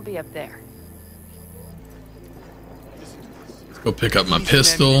 I'll be up there. Let's go pick up my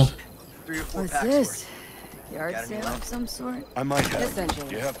pistol. 3 or 4 What's packs this? worth. Yard Got any sale left? of some sort? I might have.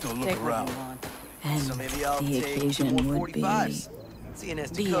 Essentially. You have to look Take what around. you want. And So maybe I'll the take 2 occasion more would be 45s. Seeing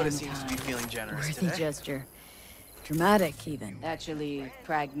as the Dakota end seems to be time. feeling generous Worthy today. gesture. Dramatic, even. Actually,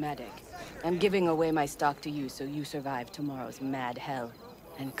 pragmatic. I'm giving away my stock to you so you survive tomorrow's mad hell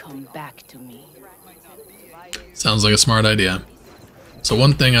and come back to me. Sounds like a smart idea. So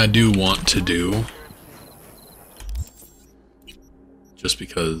one thing I do want to do, just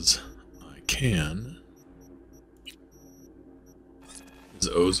because I can, is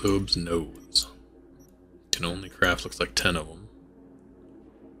Ozob's nose. Can only craft, looks like 10 of them.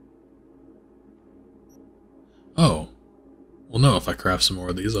 Oh. Well, no, if I craft some more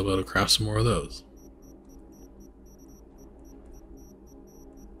of these, I'll be able to craft some more of those.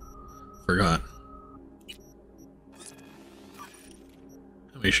 Forgot.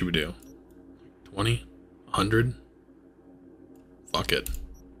 How many should we do? 20? 100? Fuck it.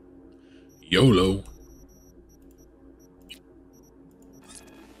 YOLO.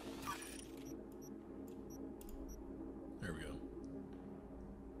 There we go.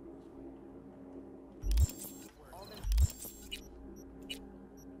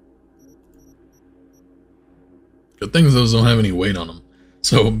 Good things those don't have any weight on them.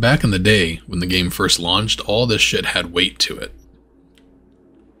 So back in the day, when the game first launched, all this shit had weight to it.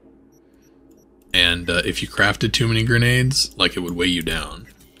 And if you crafted too many grenades, like, it would weigh you down.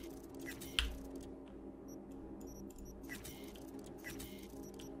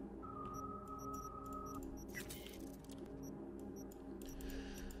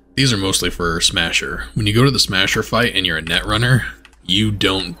 These are mostly for Smasher. When you go to the Smasher fight and you're a net runner, you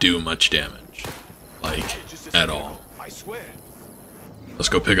don't do much damage. Like, at all. I swear. Let's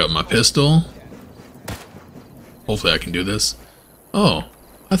go pick up my pistol. Hopefully I can do this. Oh,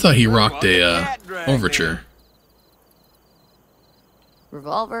 I thought he rocked a overture.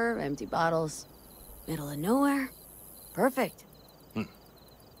 Revolver, empty bottles, middle of nowhere. Perfect.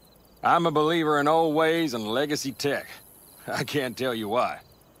 I'm a believer in old ways and legacy tech. I can't tell you why,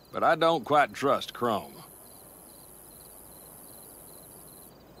 but I don't quite trust Chrome.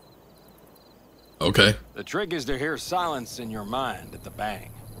 Okay. The trick is to hear silence in your mind at the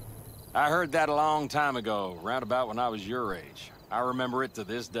bang. I heard that a long time ago, round about when I was your age. I remember it to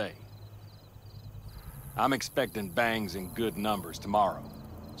this day. I'm expecting bangs in good numbers tomorrow,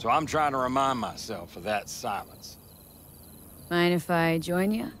 so I'm trying to remind myself of that silence. Mind if I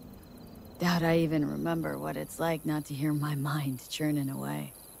join you? Doubt I even remember what it's like not to hear my mind churning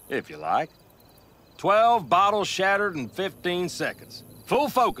away. If you like. 12 bottles shattered in 15 seconds. Full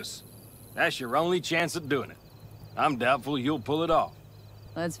focus. That's your only chance at doing it. I'm doubtful you'll pull it off.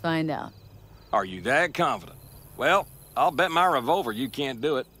 Let's find out. Are you that confident? Well, I'll bet my revolver you can't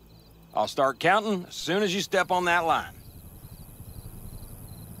do it. I'll start counting as soon as you step on that line.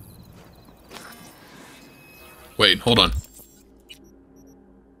 Wait, hold on.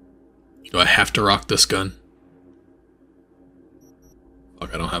 Do I have to rock this gun?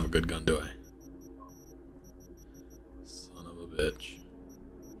 Fuck, I don't have a good gun, do I? Son of a bitch.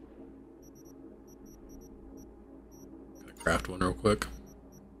 Gotta craft one real quick.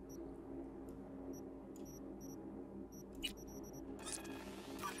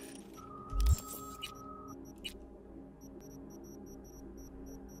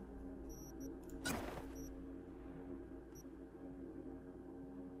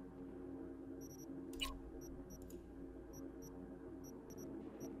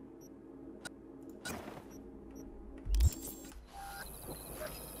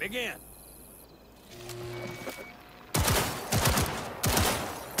 Begin.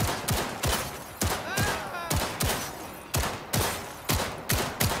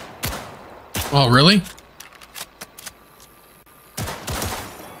 Oh, really?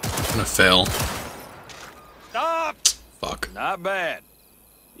 I'm gonna fail. Stop! Fuck. Not bad.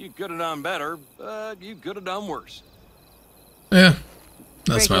 You could have done better, but you could have done worse. Yeah,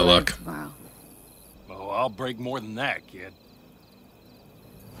 that's Break my your leg luck. tomorrow. Oh, I'll break more than that, kid.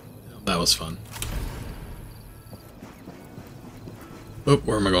 That was fun. Oh,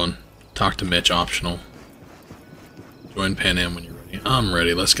 where am I going? Talk to Mitch, optional. Join Pan Am when you're ready. I'm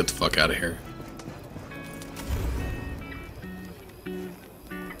ready. Let's get the fuck out of here.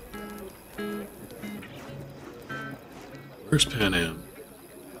 Where's Pan Am?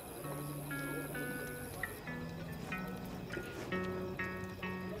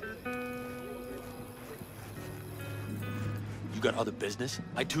 You got other business?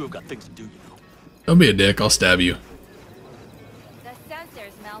 I too have got things to do, you know. Don't be a dick. I'll stab you. The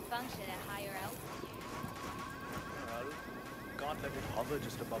sensors malfunction at higher altitude. Can't let it hover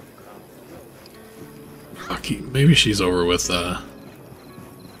just above the ground. Fuck, maybe she's over with,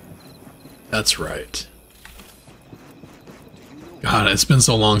 That's right. God, it's been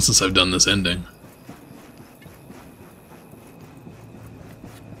so long since I've done this ending.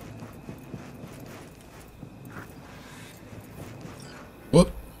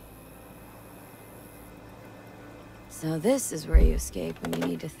 Whoop. So this is where you escape when you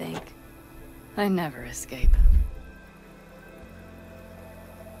need to think. I never escape.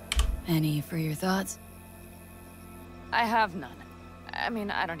 Any for your thoughts? I have none. I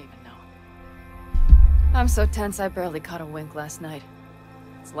mean, I don't even know. I'm so tense I barely caught a wink last night.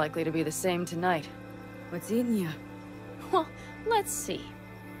 It's likely to be the same tonight. What's eating you? Well, let's see.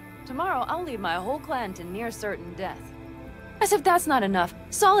 Tomorrow I'll lead my whole clan to near certain death. As if that's not enough,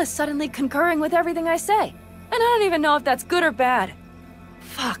 Saul is suddenly concurring with everything I say. And I don't even know if that's good or bad.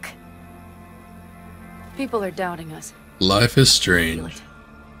 Fuck. People are doubting us. Life is strange.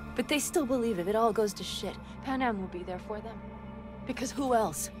 But they still believe if it all goes to shit, Pan Am will be there for them. Because who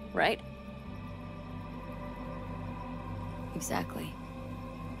else, right? Exactly.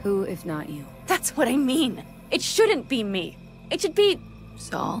 Who, if not you? That's what I mean. It shouldn't be me. It should be...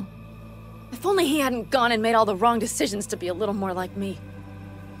 Saul? If only he hadn't gone and made all the wrong decisions to be a little more like me.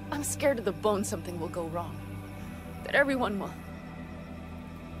 I'm scared to the bone something will go wrong. That everyone will...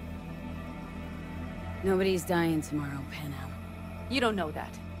 Nobody's dying tomorrow, Pan Am. You don't know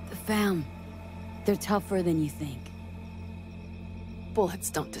that. The fam. They're tougher than you think. Bullets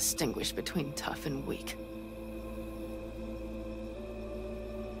don't distinguish between tough and weak.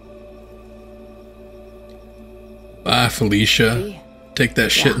 Bye, Felicia. Hey. Take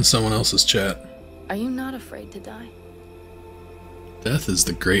that shit in someone else's chat. Are you not afraid to die? Death is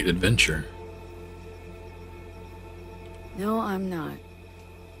the great adventure. No, I'm not.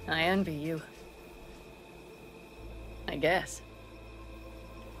 I envy you. I guess.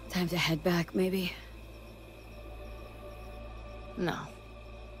 Time to head back, maybe? No.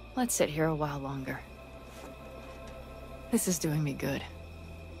 Let's sit here a while longer. This is doing me good.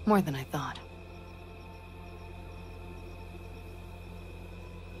 More than I thought.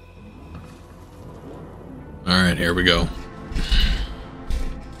 Alright, here we go.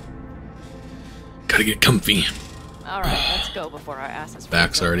 Gotta get comfy. Alright, let's go before our asses.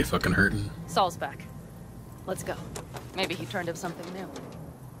 Back's already fucking hurting. Saul's back. Let's go. Maybe he turned up something new.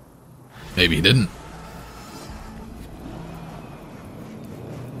 Maybe he didn't.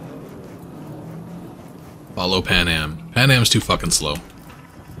 Follow Pan Am. Pan Am's too fucking slow.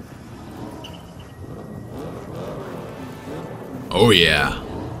 Oh yeah.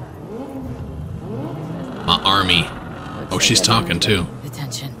 My army. Oh, she's talking too.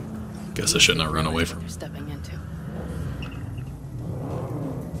 Attention. Guess I shouldn't have run away from her. Stepping into.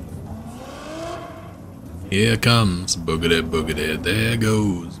 Here comes boogity boogity. There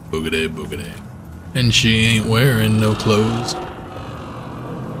goes boogity boogity. And she ain't wearing no clothes. I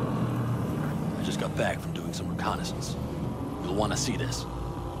just got back from doing some reconnaissance. You'll want to see this.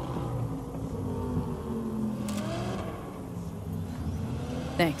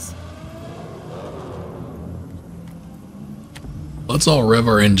 Thanks. Let's all rev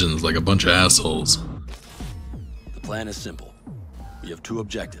our engines like a bunch of assholes. The plan is simple. We have two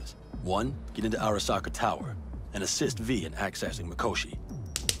objectives. One, get into Arasaka Tower and assist V in accessing Mikoshi.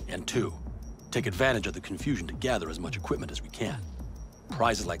 And two, take advantage of the confusion to gather as much equipment as we can.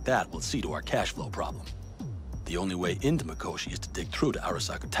 Prizes like that will see to our cash flow problem. The only way into Mikoshi is to dig through to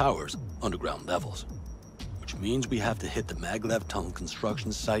Arasaka Tower's underground levels. Which means we have to hit the Maglev Tunnel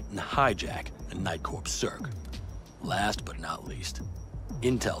construction site and hijack a Night Corps Cirque. Last but not least,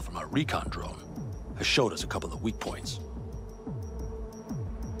 intel from our recon drone has showed us a couple of weak points.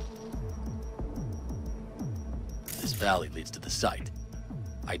 This valley leads to the site.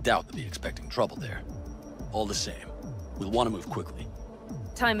 I doubt they'll be expecting trouble there. All the same, we'll want to move quickly.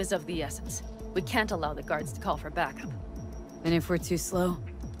 Time is of the essence. We can't allow the guards to call for backup. And if we're too slow?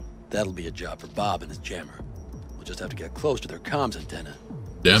 That'll be a job for Bob and his jammer. We'll just have to get close to their comms antenna.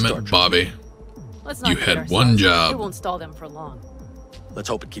 Damn it, Bobby. Let's not You kid had ourselves. one job. We won't stall them for long. Let's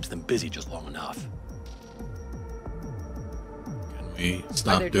hope it keeps them busy just long enough. Can we Are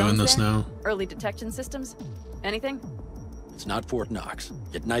stop there doing drones this there? now? Early detection systems? Anything? It's not Fort Knox,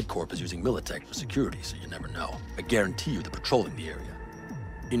 yet Night Corp is using Militech for security, so you never know. I guarantee you they're patrolling the area.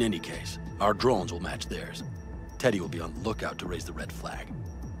 In any case, our drones will match theirs. Teddy will be on the lookout to raise the red flag.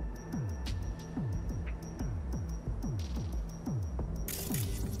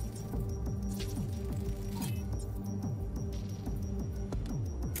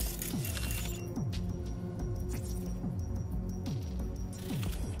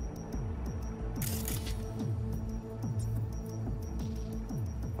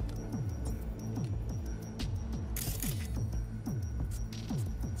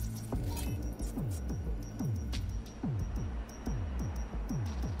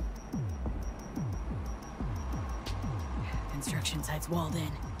 Construction site's walled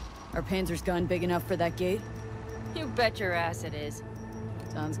in. Our Panzer's gun big enough for that gate? You bet your ass it is.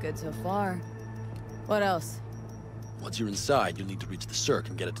 Sounds good so far. What else? Once you're inside, you'll need to reach the Cirque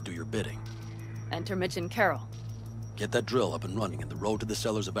and get it to do your bidding. Enter Mitch and Carol. Get that drill up and running, and the road to the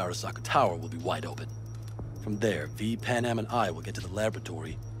cellars of Arasaka Tower will be wide open. From there, V, Pan Am, and I will get to the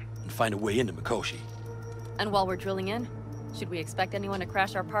laboratory and find a way into Mikoshi. And while we're drilling in, should we expect anyone to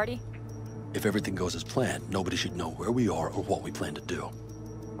crash our party? If everything goes as planned, nobody should know where we are or what we plan to do.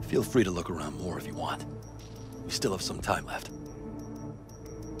 Feel free to look around more if you want. We still have some time left.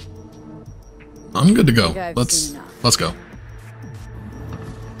 I'm good to go. I think I've Let's seen enough. go.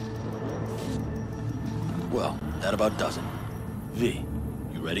 Well, that about does it. V,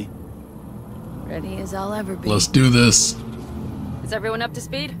 you ready? Ready as I'll ever be. Let's do this. Is everyone up to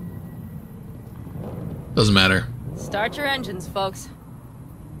speed? Doesn't matter. Start your engines, folks.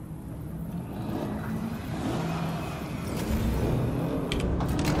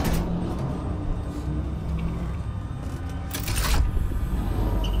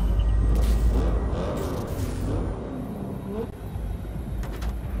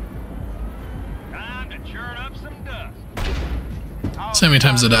 So many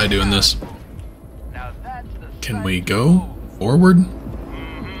times did I doing this? Can we go forward?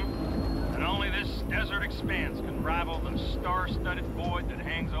 And only this desert expanse can rival the star-studded void that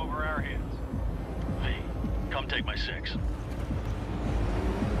hangs over our heads. V, come take my 6.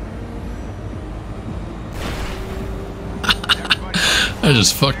 I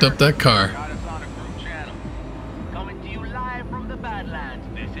just fucked up that car. Coming to you live from the Badlands.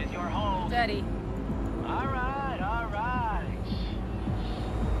 This is your home. Steady. All right, all right.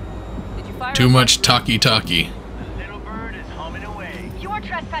 Did you fire? Too much talkie-talkie. The little bird is humming away. You are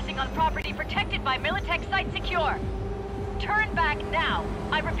trespassing on property protected by Militech Site Secure. Turn back now.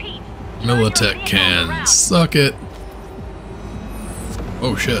 I repeat. Militech can suck it.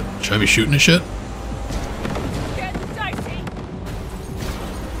 Oh shit. Should I be shooting at shit?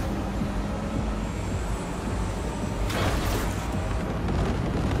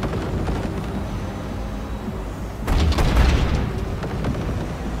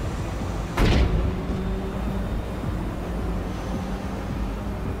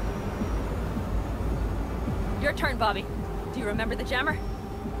 Your turn, Bobby. Do you remember the jammer?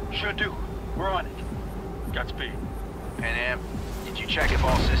 Sure do. We're on it. Godspeed. Pan Am, did you check if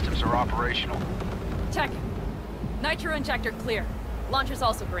all systems are operational? Check. Nitro injector clear. Launcher's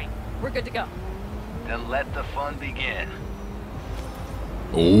also green. We're good to go. Then let the fun begin.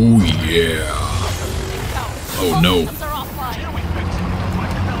 Oh yeah. Oh no.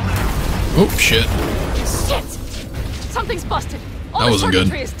 Oh shit. Shit! Something's busted. All That the wasn't good.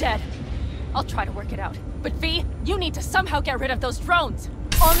 circuitry is dead. I'll try to work it out. But V, you need to somehow get rid of those drones.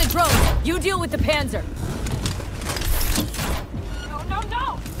 On the drones, you deal with the Panzer.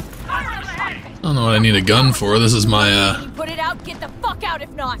 No! I don't know what I need a gun for. This is my, Put it out, get the fuck out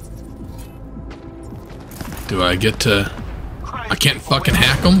if not. do I get to... I can't fucking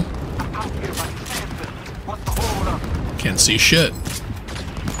hack them? Can't see shit.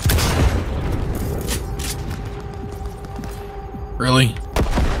 Really?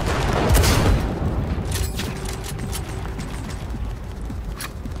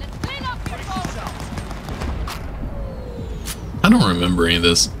 I don't remember any of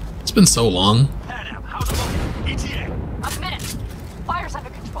this. It's been so long. A minute. Fire's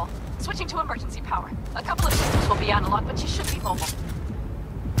under control. Switching to emergency power. A couple of systems will be analog, but you should be mobile.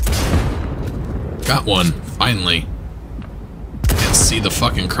 Got one, finally. Can't see the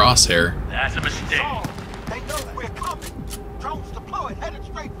fucking crosshair. That's a mistake. They know we're coming. Drones deployed, headed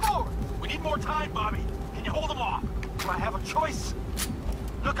straight forward. We need more time, Bobby. Can you hold them off? Do I have a choice?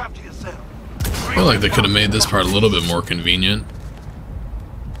 Look after yourself. I feel like they could have made this part a little bit more convenient.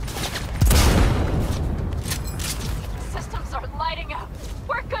 Systems are lighting up.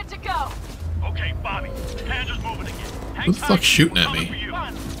 We're good to go. Okay, Bobby. Panzer's moving again. Who the fuck's shooting at me?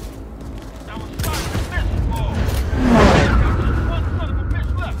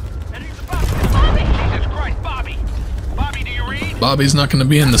 Jesus Christ, Bobby! Bobby, do you read? Bobby's not going to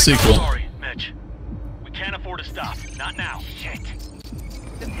be in the sequel. Sorry, Mitch. We can't afford to stop. Not now. Shit.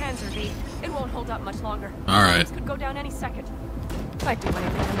 The Panzer V. It won't hold up much longer. All right. This could go down any second. I'd do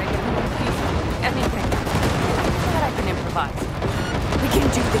anything to make it more peaceful. Anything. But I can improvise. We can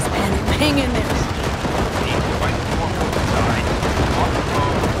do this, man. Hang in there.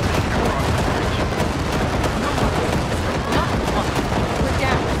 We're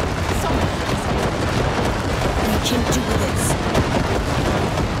down. So much. We can do this.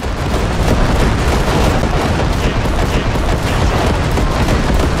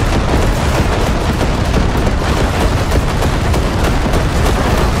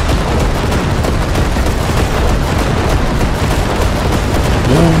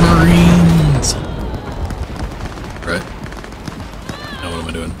 Wolverines! Right. Now what am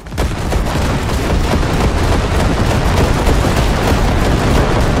I doing?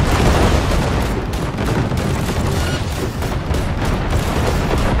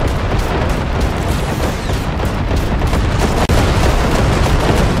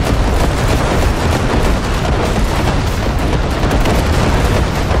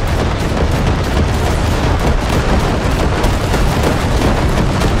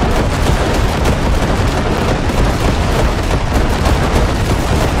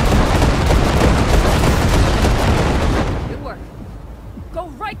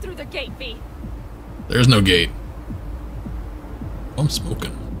 There's no gate. Oh, I'm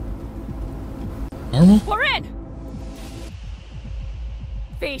smoking. Normal? We're in!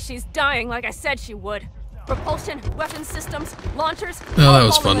 V, she's dying like I said she would. Propulsion, weapon systems, launchers. No, that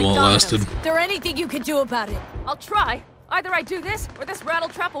was fun while it lasted. Is there anything you can do about it? I'll try. Either I do this, or this rattle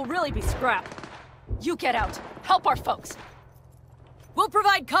trap will really be scrapped. You get out. Help our folks. We'll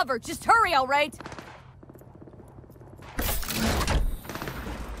provide cover. Just hurry, all right? That's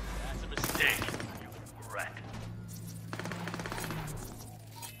a mistake. You rat.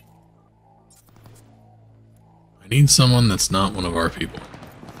 I need someone that's not one of our people.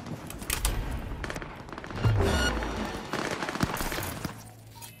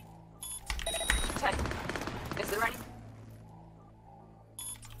 Ted, is there any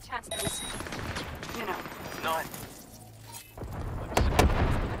chance this, you know, None.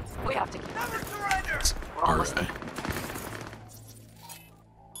 we have to keep Never surrender! We're almost Alright.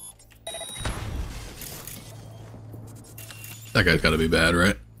 That guy's gotta be bad,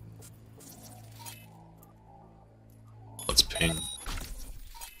 right? Let's ping.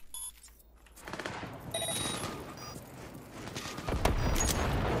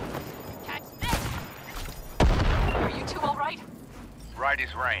 Catch this! Are you two all right? Right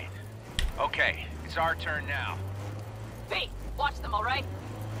as rain. Okay, it's our turn now. V, watch them, all right?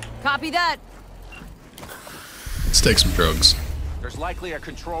 Copy that. Let's take some drugs. There's likely a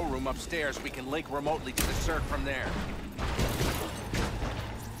control room upstairs. We can link remotely to the circ from there.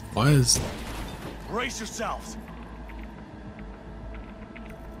 Why is Brace yourselves.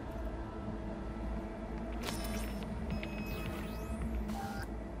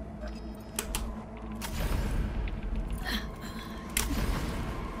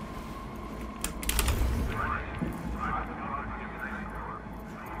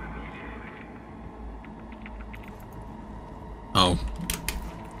 Oh.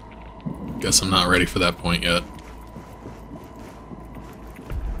 Guess I'm not ready for that point yet.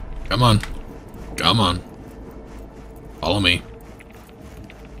 Come on. Come on. Follow me.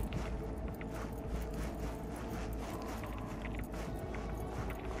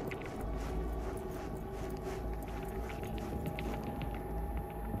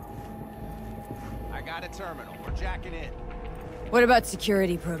 I got a terminal. We're jacking in. What about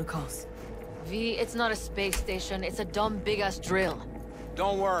security protocols? V, it's not a space station. It's a dumb big-ass drill.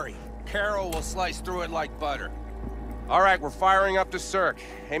 Don't worry. Carol will slice through it like butter. All right, we're firing up the circ.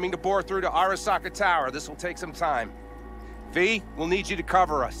 Aiming to bore through to Arasaka Tower. This will take some time. V, we'll need you to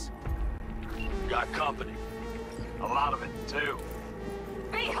cover us. Got company. A lot of it, too.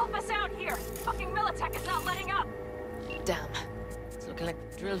 V, help us out here! Fucking Militech is not letting up! Damn. It's looking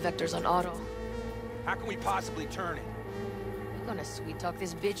like drill vectors on auto. How can we possibly turn it? We're gonna sweet-talk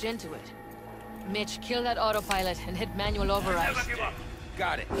this bitch into it. Mitch, kill that autopilot and hit manual override.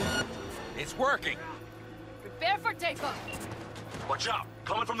 Got it. It's working. Prepare for takeoff. Watch out.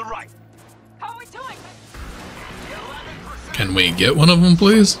 Coming from the right. How are we doing? Can we get one of them,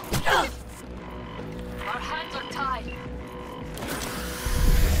 please? Our hands are tied.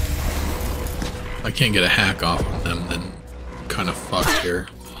 If I can't get a hack off of them, then I'm kind of fucked here.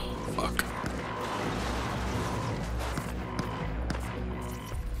 Fuck.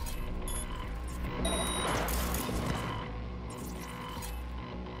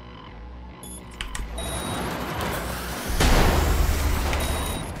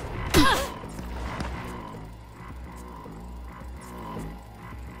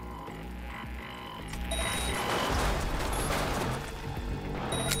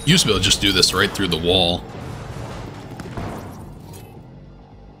 Used to be able to just do this right through the wall.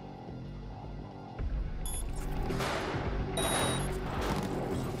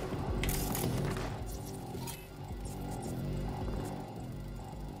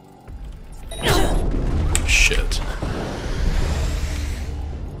 Shit.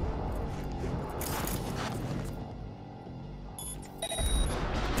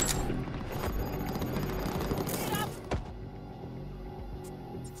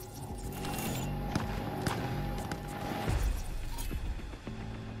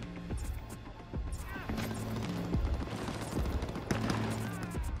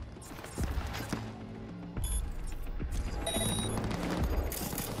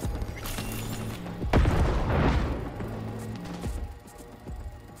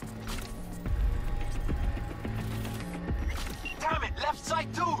 Damn it, left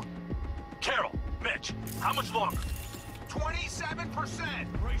side too. Carol, Mitch, how much longer?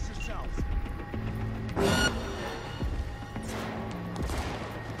 27%. Brace yourselves.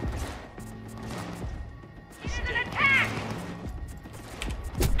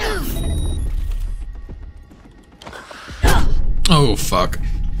 Oh, fuck.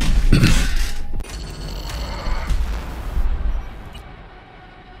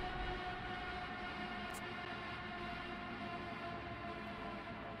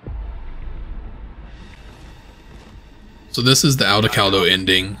 So this is the Aldecaldo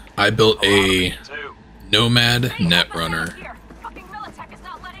ending. I built a Nomad Netrunner,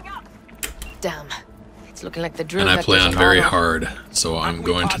 Damn. It's looking like the drill and I play vectors on are very auto. hard, so I'm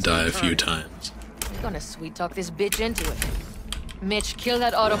going to die a few times. We're gonna sweet-talk this bitch into it. Mitch, kill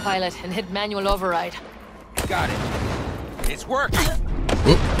that autopilot and hit manual override. Got it. It's working.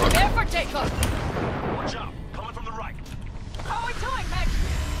 Whoop, fuck. Prepare for takeoff. Watch out. Coming from the right. How are we doing, Mitch?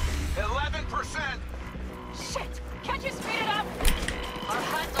 11%. Shit! Can't you speed it up? Our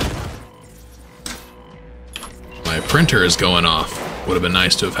hands are... My printer is going off. Would have been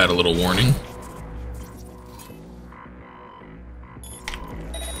nice to have had a little warning.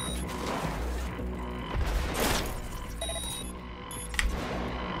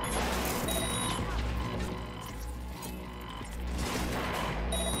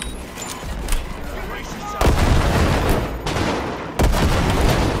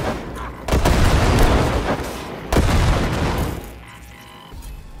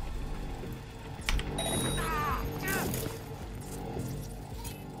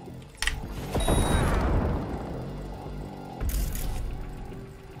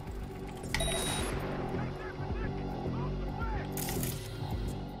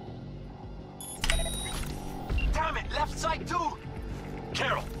 Damn it, left side too.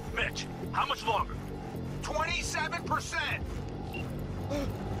 Carol, Mitch, how much longer? 27%!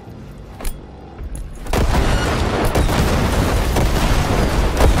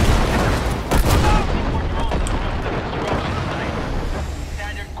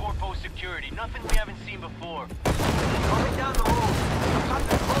 Standard corpo security, nothing we haven't seen before. Coming down the road. I've got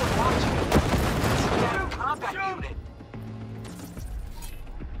the code watching it. It's a damn combat unit.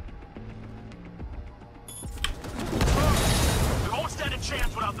 We won't stand a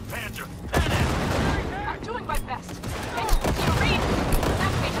chance without the Panzer. I'm doing my best. Hey, do you read? The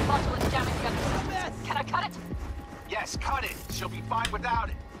navigation module is jamming the other systems. Can I cut it? Yes, cut it. She'll be fine without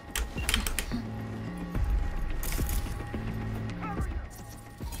it.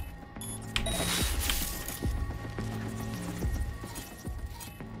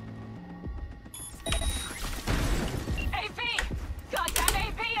 AV! Goddamn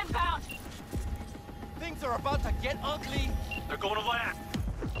AV inbound! Things are about to get ugly. They're going to land.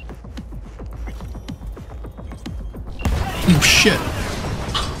 Oh shit.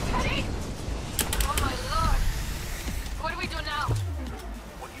 Teddy! Oh my lord! What do we do now?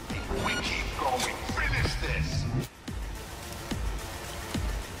 We keep going. Finish this.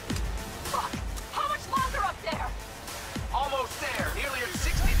 Fuck! How much longer up there? Almost there. Nearly at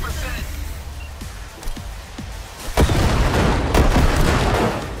 60%.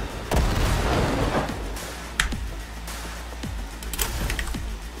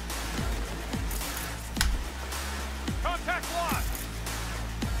 Contact lost.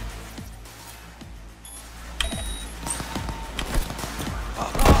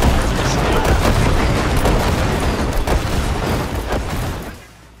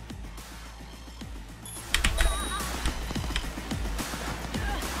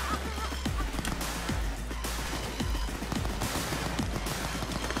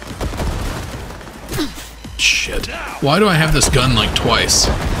 Shit. Why do I have this gun like twice?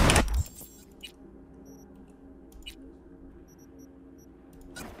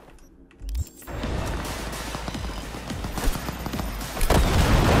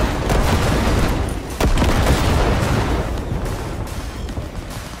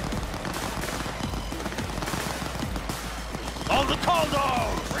 On the call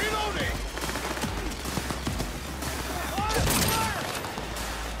dog! Reloading!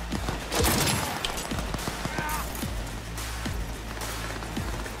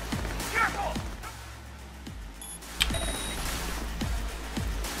 Careful!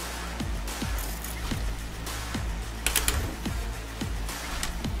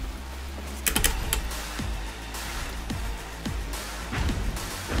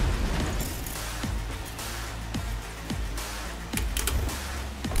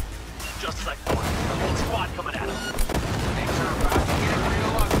 Just as I thought. The whole squad coming at us. Things are about to get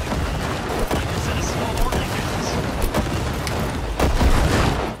real ugly. Like I said, a small organization.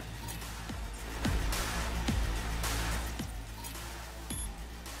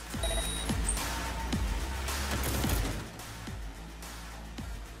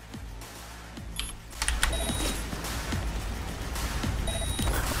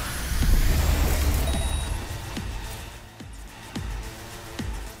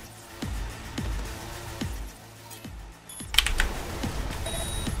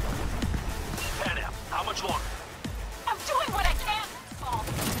 How much longer? I'm doing what I can, Paul.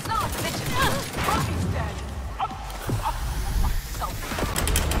 It's not a bitch. Robbie's dead. So,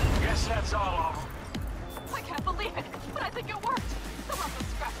 Guess that's all of them. I can't believe it, but I think it worked. The weapons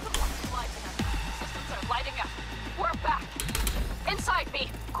scrapped, the box lighting up. Systems are lighting up. We're back. Inside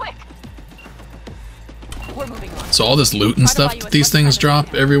me, quick. We're moving on. So all this loot and stuff that these things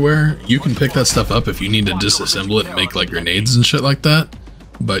drop everywhere, you can pick that stuff up if you need to disassemble it and make like grenades and shit like that.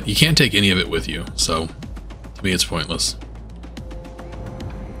 But you can't take any of it with you, so to me it's pointless.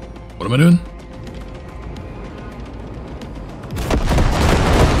 What am I doing?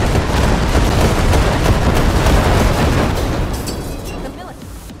 The military.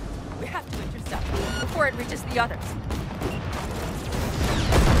 We have to intercept before it reaches the others.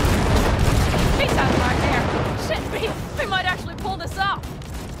 He's out of our hair. Shit me. We might actually pull this off.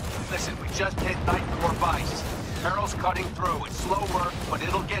 Listen, we just hit Night Core Vice. Peril's cutting through. It's slow work, but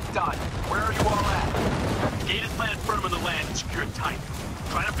it'll get done. Where are you all at? Gate is planted firm on the land and secured tight.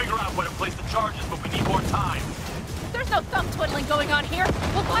 Trying to figure out where to place the charges, but we need more time. There's no thumb twiddling going on here.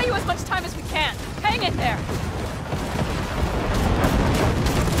 We'll buy you as much time as we can. Hang in there.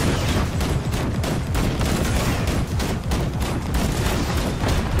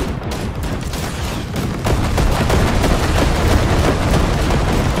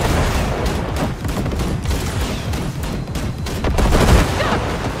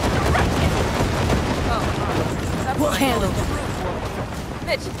 We'll handle it.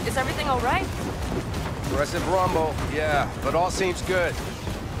 Mitch, is everything all right? Aggressive rumble, yeah, but all seems good.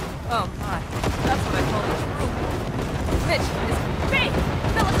 Oh my, that's what I call the truth. Mitch, it's me!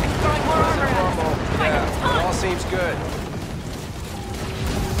 Militant's throwing more armor at us. Yeah, but all seems good.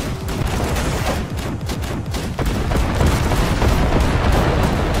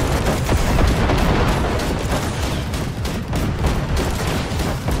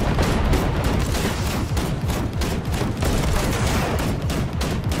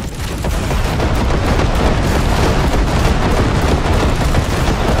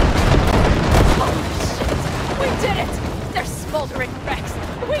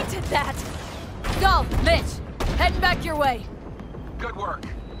 Good work,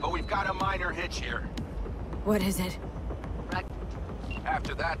 but we've got a minor hitch here. What is it?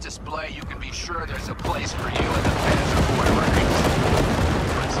 After that display, you can be sure there's a place for you in the pants or whatever it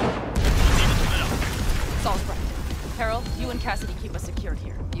is. Saul's right. Carol, you and Cassidy keep us secured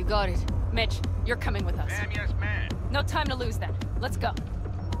here. You got it. Mitch, you're coming with us. Ma'am, yes, ma'am. No time to lose then. Let's go.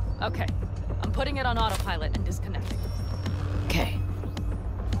 Okay. I'm putting it on autopilot and disconnecting. Okay.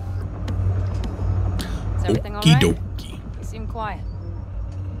 Is everything all right? You seem quiet.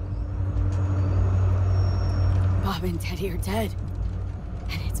 Bob and Teddy are dead.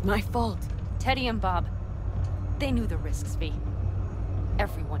 And it's my fault. Teddy and Bob, they knew the risks, V.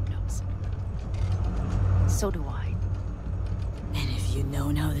 Everyone knows. So do I. And if you'd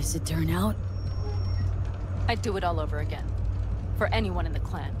known how this would turn out? I'd do it all over again. For anyone in the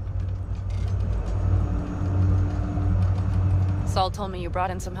clan. Saul told me you brought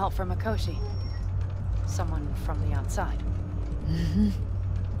in some help from Mikoshi. Someone from the outside.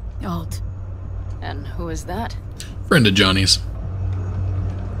 Mm-hmm. Alt. And who is that? Friend of Johnny's.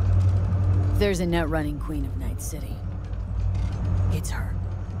 There's a net-running queen of Night City. It's her.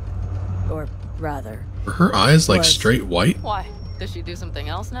 Or rather... Are her eyes like straight white? Why? Does she do something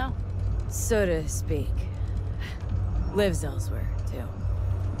else now? So to speak. Lives elsewhere, too.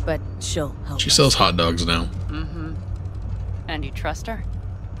 But she'll help She us. sells hot dogs now. Mm-hmm. And you trust her?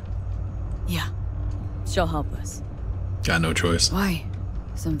 Yeah. She'll help us. Got no choice. Why?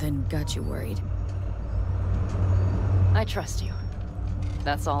 Something got you worried. I trust you.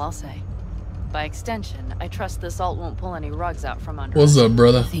 That's all I'll say. By extension, I trust this alt won't pull any rugs out from under What's us. up,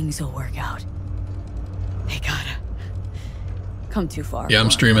 brother? Things will work out. They gotta come too far. Yeah,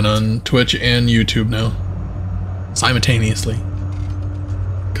 I'm streaming on Twitch and YouTube now. Simultaneously.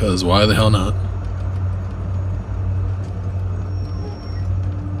 Cause why the hell not?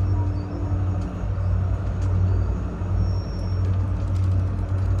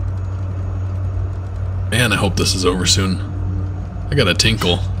 Man, I hope this is over soon. I got a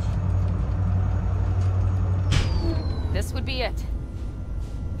tinkle. This would be it.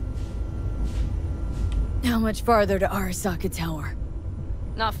 How much farther to Arasaka Tower?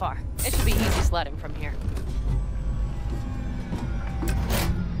 Not far. It should be easy sledding from here.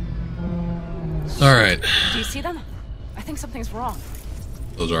 Alright. Do you see them? I think something's wrong.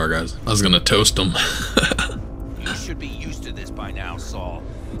 Those are our guys. I was gonna toast them. You should be used to this by now, Saul.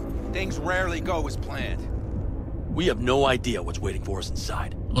 Things rarely go as planned. We have no idea what's waiting for us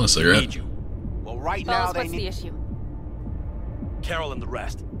inside. Want a cigarette? We need you. Well, right Fellas, now they what's need... the issue? Carol and the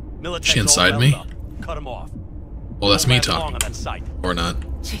rest. She inside me? Cut him off. Well, that's me Don't last long talking. on that site. Or not.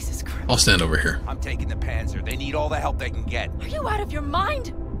 Jesus Christ. I'll stand over here. I'm taking the Panzer. They need all the help they can get. Are you out of your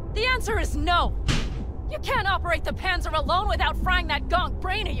mind? The answer is no. You can't operate the Panzer alone without frying that gonk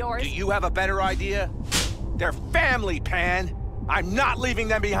brain of yours. Do you have a better idea? They're family, Pan. I'm not leaving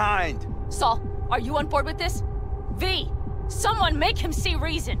them behind. Saul, are you on board with this? V, someone make him see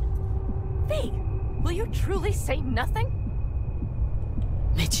reason. V, will you truly say nothing?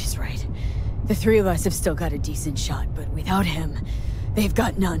 Mitch is right. The three of us have still got a decent shot, but without him, they've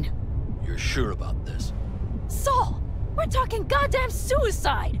got none. You're sure about this? Saul, we're talking goddamn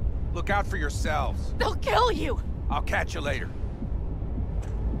suicide. Look out for yourselves. They'll kill you. I'll catch you later.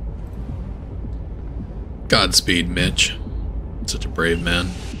 Godspeed, Mitch. Such a brave man.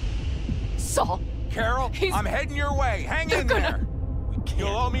 Saul. Carol, I'm heading your way. Hang in there. You'll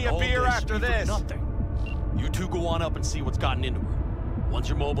owe me a beer after this. Nothing. You two go on up and see what's gotten into her. Once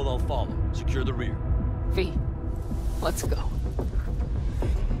you're mobile, I'll follow. Secure the rear. V, let's go.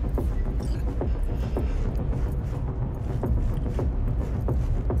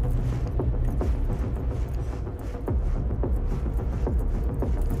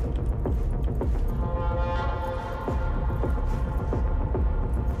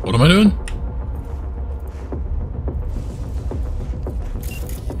 What am I doing?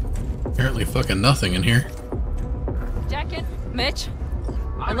 Apparently fucking nothing in here. Jack in. Mitch?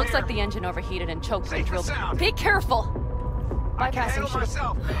 It looks like the engine overheated and choked and drilled. Be careful! I can handle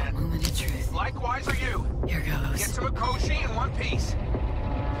myself, man. Moment of truth. Likewise are you. Here goes. Get to Mikoshi in one piece.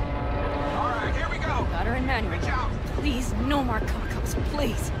 All right, here we go. Got her in manual. Reach out. Please, no more cock-ups,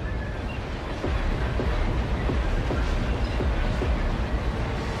 please.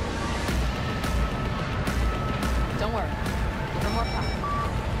 Don't worry. Give her more power.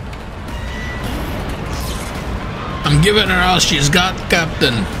 I'm giving her all she's got,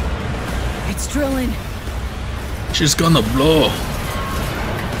 Captain. It's drilling. She's gonna blow.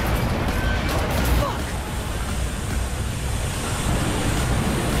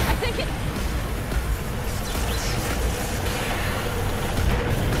 I think it...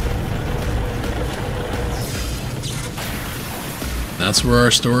 That's where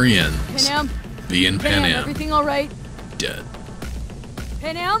our story ends. Pan Am? V and Pan Am. Everything all right? Dead.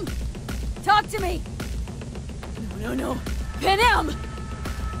 Pan Am? Talk to me! No. Pan Am!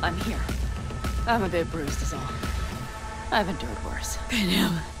 I'm here. I'm a bit bruised is all. I've endured worse. Pan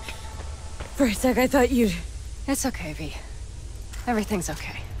Am. For a sec, I thought you'd... It's okay, V. Everything's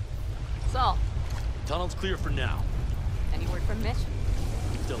okay. Saul, Tunnel's clear for now. any word from Mitch?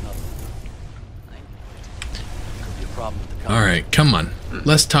 Still nothing. Could be a problem with the All right, come on.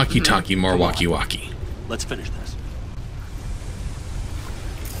 Less talky-talky, more walkie-walkie. Let's finish this.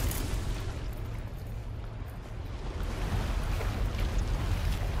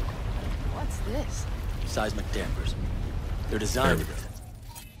 What's this? Seismic dampers. They're designed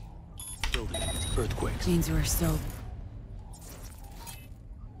to building earthquakes. Means we're still...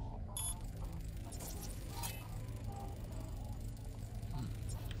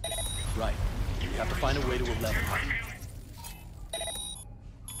 Right. You have to find a way to a level.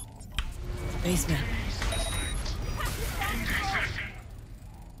 Basement.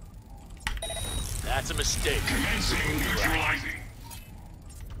 That's a mistake.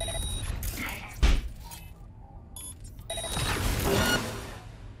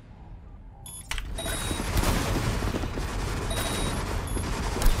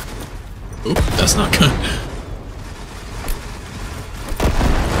 Oop, that's not good.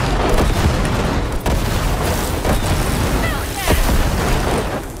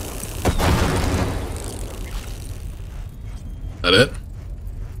 That it?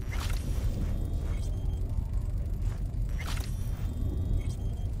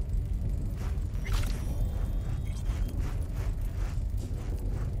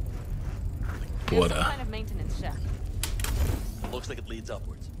 What Some a... kind of maintenance shaft. Looks like it leads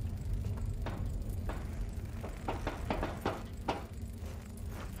upwards.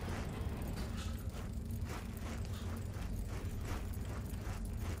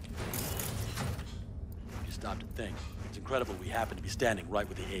 You stop to think. It's incredible we happen to be standing right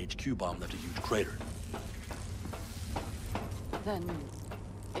where the AHQ bomb left a huge crater. Then,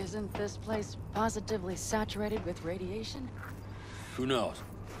 isn't this place positively saturated with radiation? Who knows?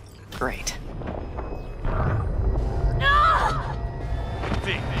 Great.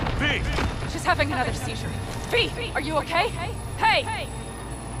 V! She's having another seizure. V, are you okay? Hey!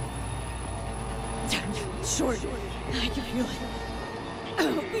 Short. I can feel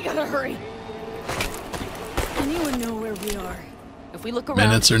it. We gotta hurry. Anyone know where we are? If we look around,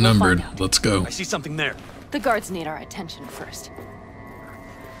 Minutes are we'll numbered. find out. Let's go. I see something there. The guards need our attention first.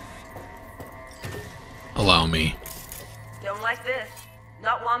 Allow me. Don't like this.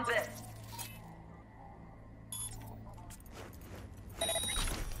 Not one bit.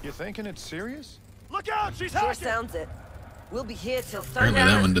 You thinking it's serious? Look out! She's Sure hacking! sounds it. We'll be here till Apparently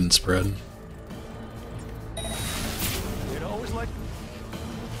sundown. that one didn't spread. It always like...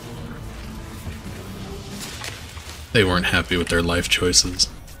 They weren't happy with their life choices.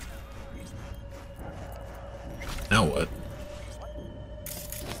 Now what?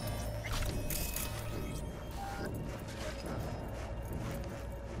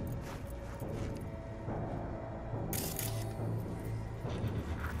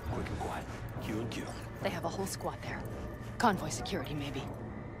 Quick and quiet. Q and Q. They have a whole squad there. Convoy security, maybe.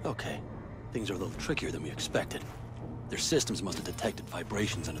 Okay. Things are a little trickier than we expected. Their systems must have detected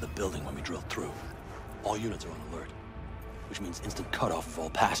vibrations under the building when we drilled through. All units are on alert, which means instant cutoff of all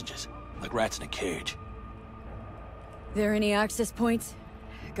passages, like rats in a cage. There any access points?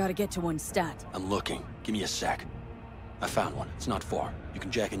 Gotta get to one stat. I'm looking. Give me a sec. I found one. It's not far. You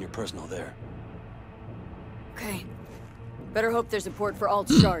can jack in your personal there. Okay. Better hope there's a port for alt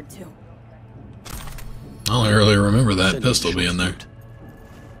shard, too. I only really remember that pistol being there.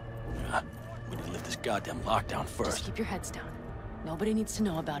 We need to lift this goddamn lockdown Just first. keep your heads down. Nobody needs to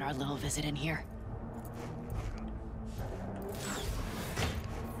know about our little visit in here.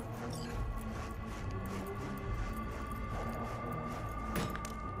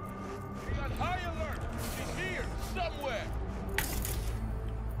 High alert! She's here, somewhere!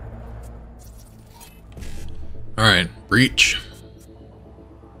 Alright, breach.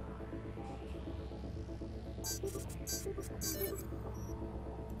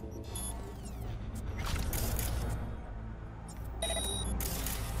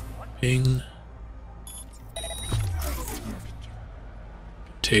 Ping.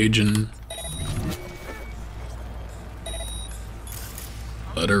 Contagion.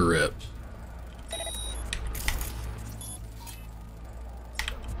 Let her rip.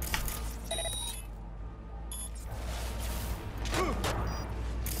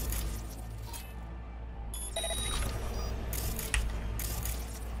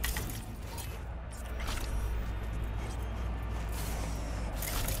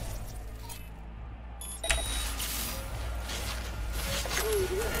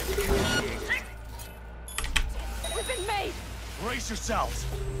 We've been made! Brace yourselves!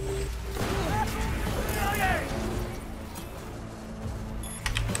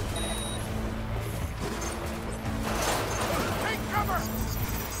 Take cover!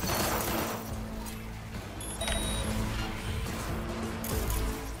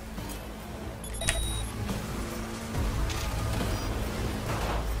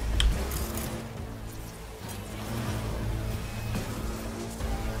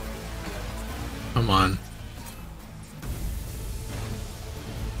 Come on.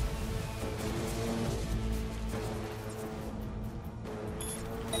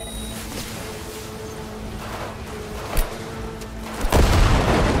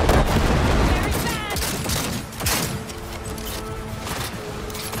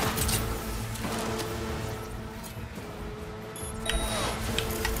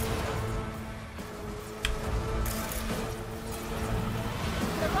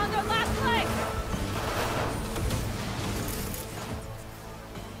 They're on their last leg!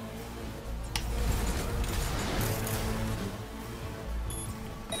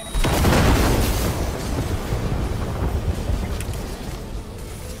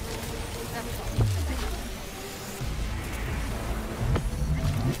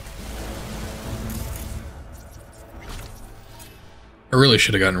 I really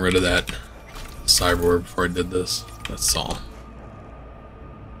should have gotten rid of that cyborg before I did this. That's all.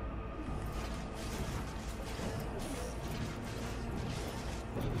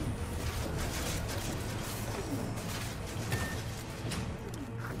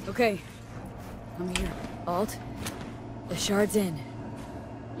 Okay. I'm here. Alt? The shard's in.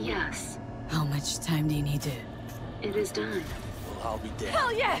 Yes, How much time do you need to... it is done. Well, I'll be dead.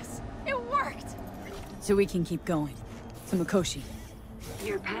 Hell yes! It worked! So we can keep going. To Mikoshi.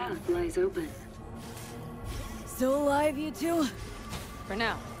 Your path lies open. Still alive, you two? For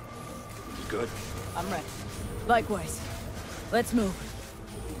now. You good? I'm ready. Likewise. Let's move.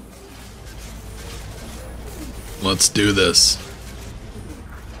 Let's do this.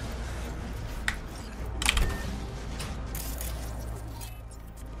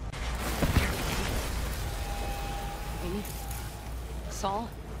 Amy? Saul?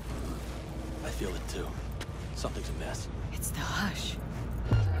 I feel it too. Something's amiss. It's the hush.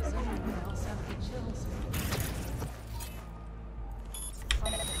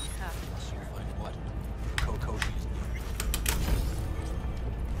 What? Kokoshi's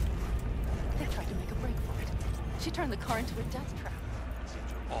They tried to make a break for it. She turned the car into a death trap.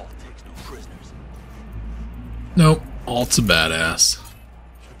 Seems your all takes no prisoners. Nope. Alt's a badass.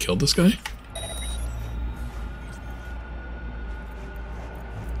 Should I kill this guy? You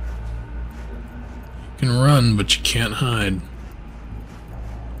can run, but you can't hide.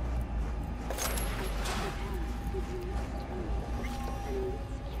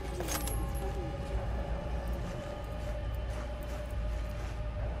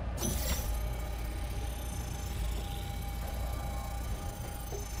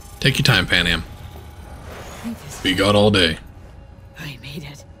 Take your time, Pan Am. We got all day. I made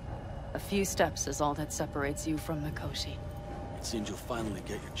it. A few steps is all that separates you from Mikoshi. It seems you'll finally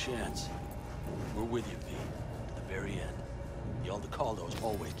get your chance. We're with you, V. To the very end. The Aldecaldos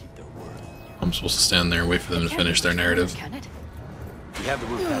always keep their word. I'm supposed to stand there and wait for them to finish their narrative. Can it? We have the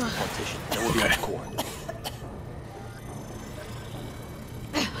route past the partition. Then we'll be on the core.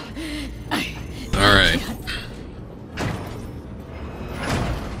 Alright.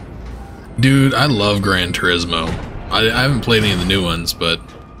 Dude, I love Gran Turismo. I haven't played any of the new ones, but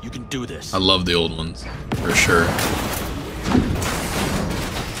you can do this. I love the old ones, for sure.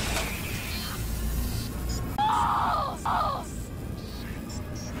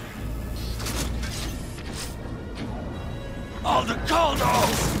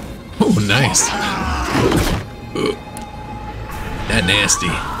 Aldecaldos! Oh, nice. Ugh. That nasty.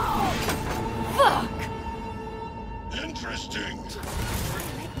 Fuck! Interesting.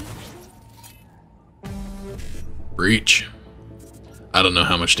 Breach. I don't know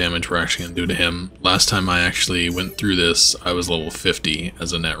how much damage we're actually going to do to him. Last time I actually went through this, I was level 50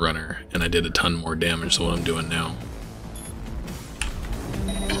 as a net runner, and I did a ton more damage than what I'm doing now.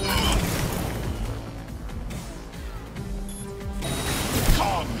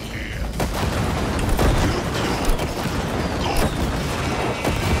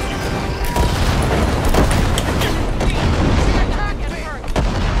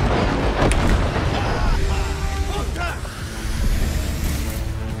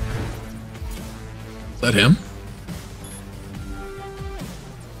 Is that him?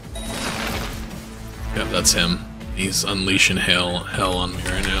 Yep, that's him. He's unleashing hell on me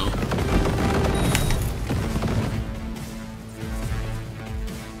right now.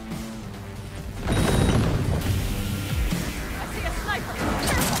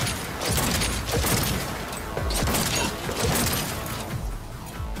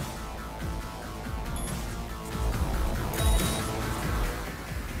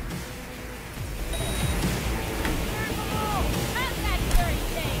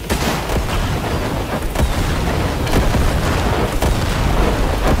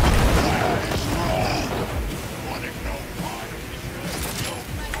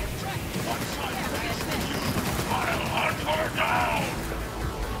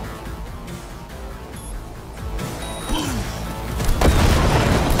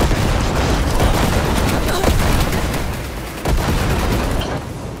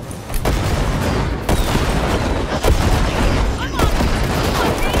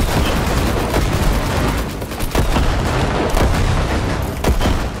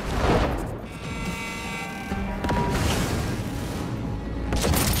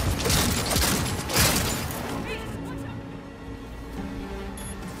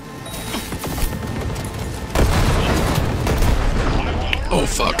 Oh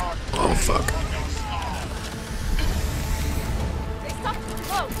fuck. Oh fuck.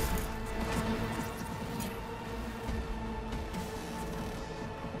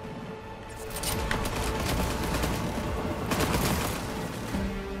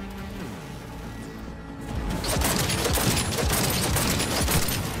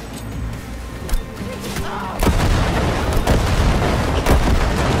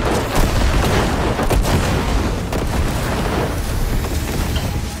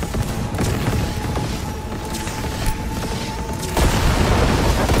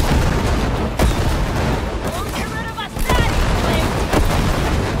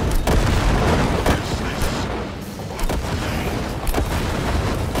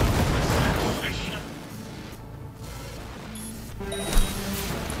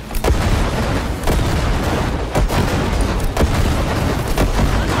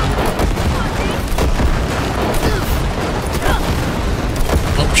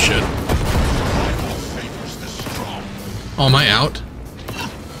 Oh, am I out?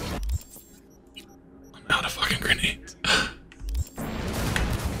 I'm out of fucking grenades.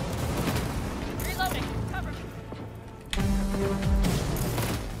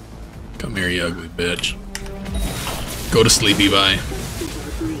 Come here, you ugly bitch. Go to sleep, Levi.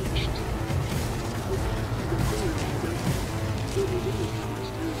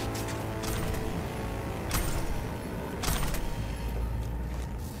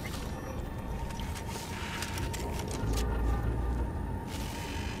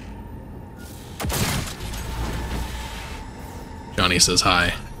 Johnny says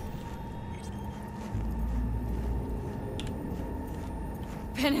hi.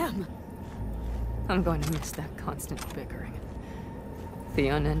 Panem! I'm going to miss that constant bickering. The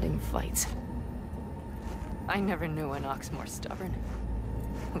unending fights. I never knew an ox more stubborn.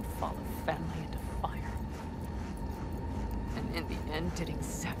 Who'd follow family into fire. And in the end did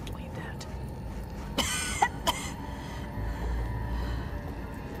exactly that.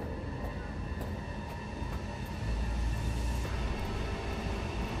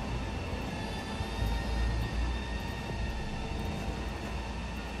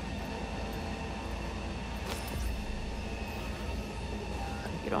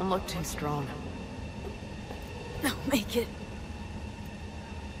 You don't look too strong. I'll make it.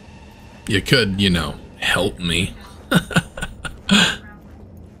 You could, you know, help me. The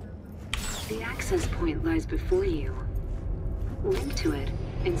access point lies before you. Link to it,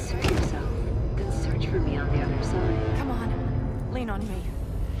 insert yourself, then search for me on the other side. Come on, lean on me.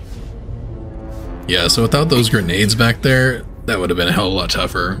 Yeah, so without those grenades back there, that would have been a hell of a lot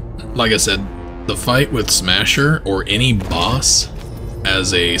tougher. Like I said, the fight with Smasher or any boss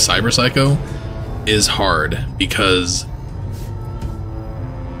as a cyber psycho is hard because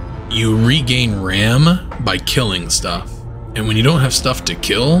you regain RAM by killing stuff, and when you don't have stuff to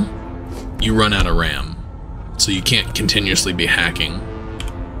kill, you run out of RAM. so you can't continuously be hacking.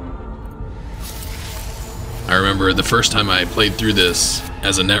 I remember the first time I played through this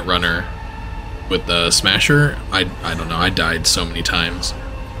as a netrunner with the Smasher, I don't know, I died so many times.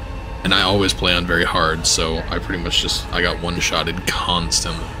 And I always play on very hard, so I pretty much I got one-shotted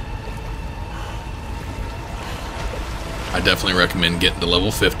constantly. I definitely recommend getting to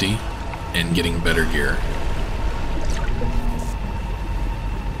level 50 and getting better gear.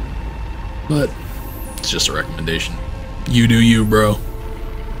 But it's just a recommendation. You do you, bro.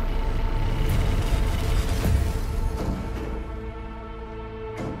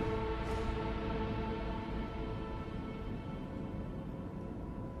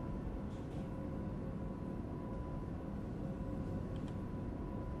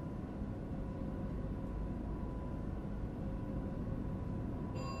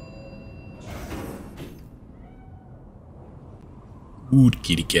 Ooh,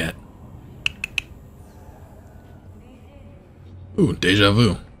 kitty cat. Ooh, deja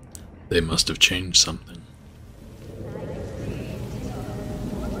vu. They must have changed something.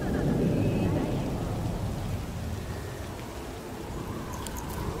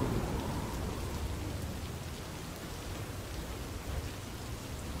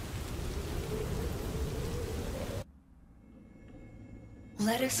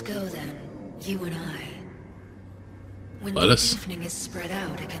 Let us go then, you and I. When Let the us. evening is spread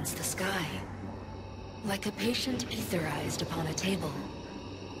out against the sky, like a patient etherized upon a table.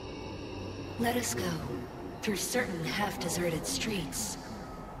 Let us go through certain half-deserted streets,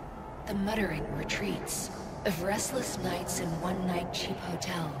 the muttering retreats of restless nights in one-night cheap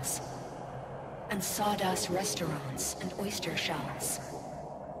hotels, and sawdust restaurants and oyster shells.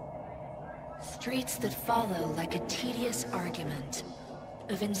 Streets that follow like a tedious argument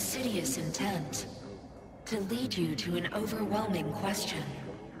of insidious intent to lead you to an overwhelming question.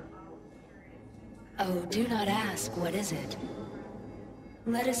 Oh, do not ask, what is it?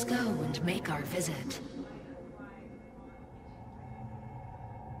 Let us go and make our visit.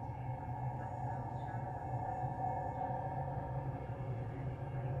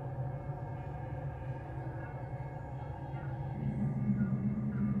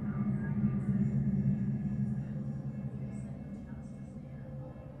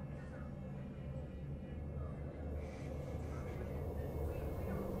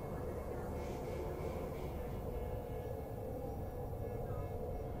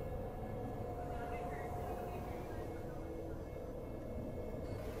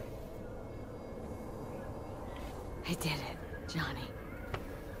 I did it, Johnny.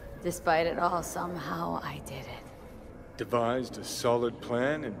 Despite it all, somehow I did it. Devised a solid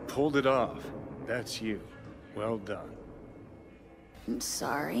plan and pulled it off. That's you. Well done. I'm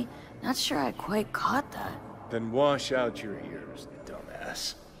sorry. Not sure I quite caught that. Then wash out your ears,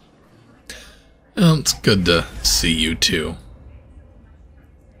 dumbass. Well, it's good to see you too.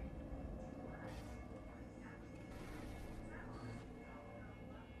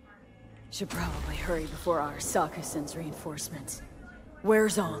 Should probably hurry before Arasaka sends reinforcements.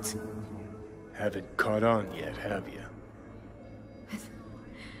 Where's Alt? Haven't caught on yet, have you?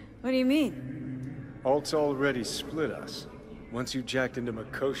 What do you mean? Alt's already split us. Once you jacked into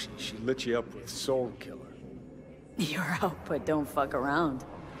Mikoshi, she lit you up with Soul Killer. You're out, but don't fuck around.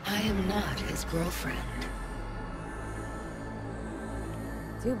 I am not his girlfriend.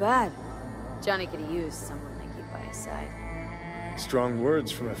 Too bad. Johnny could have used someone like you by his side. Strong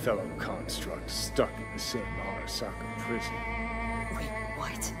words from a fellow construct stuck in the same Arasaka prison. Wait,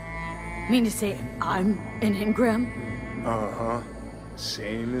 what? Mean to say I'm an engram? Uh-huh.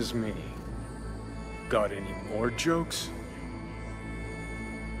 Same as me. Got any more jokes?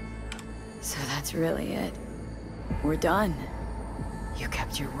 So that's really it. We're done. You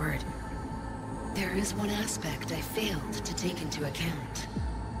kept your word. There is one aspect I failed to take into account.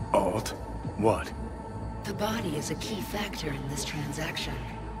 Alt? What? The body is a key factor in this transaction.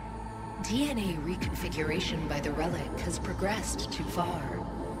 DNA reconfiguration by the relic has progressed too far.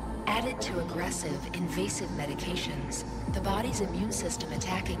 Added to aggressive, invasive medications, the body's immune system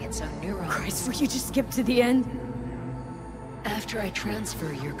attacking its own neurons. Christ, will you just skip to the end? After I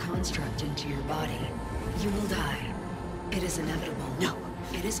transfer your construct into your body, you will die. It is inevitable. No.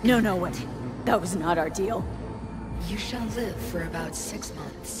 It is No, wait. That was not our deal. You shall live for about 6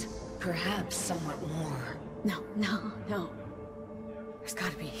 months. Perhaps somewhat more. No. There's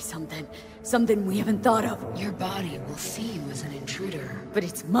gotta be something we haven't thought of. Your body will see you as an intruder. But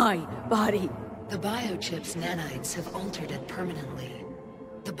it's my body. The biochip's nanites have altered it permanently.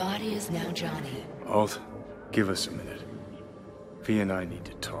 The body is now Johnny. Alt, give us a minute. V and I need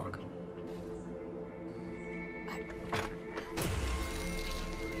to talk.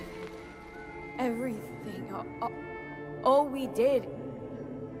 Everything all we did,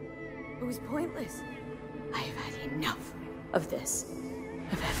 it was pointless. I have had enough of this,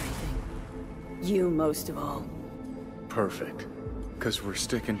 of everything. You most of all. Perfect. Because we're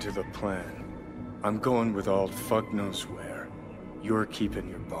sticking to the plan. I'm going with all fuck knows where. You're keeping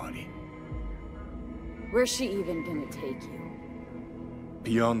your body. Where's she even gonna take you?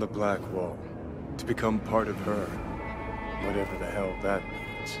 Beyond the Black Wall. To become part of her. Whatever the hell that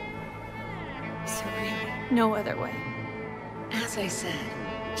means. So really, no other way. As I said,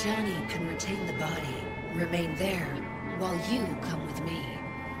 Johnny can retain the body, remain there, while you come with me.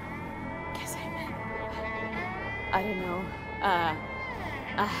 Guess I meant... I don't know.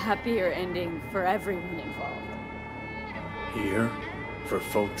 A happier ending for everyone involved. Here? For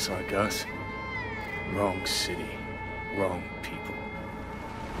folks like us? Wrong city. Wrong people.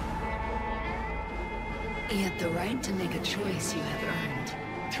 Yet the right to make a choice you have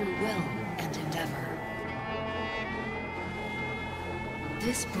earned, through will and endeavor.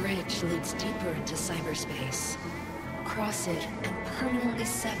 This bridge leads deeper into cyberspace. Cross it and permanently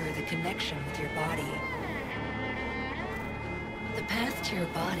sever the connection with your body. The path to your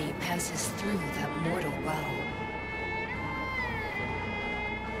body passes through that mortal well.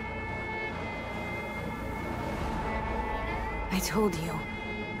 I told you.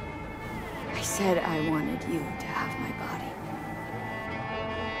 I said I wanted you to have my body.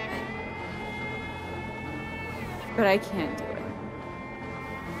 But I can't do it.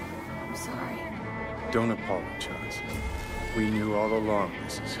 I'm sorry. Don't apologize. We knew all along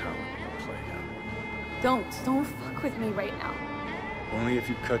this is how it would play out. Don't fuck with me right now. Only if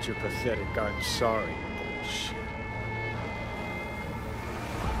you cut your pathetic I'm sorry bullshit.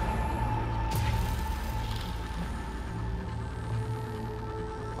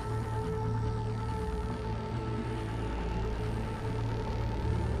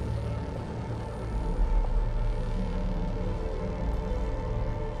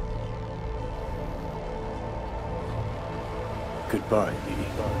 Goodbye, V.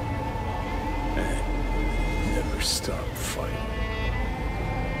 And never stop fighting.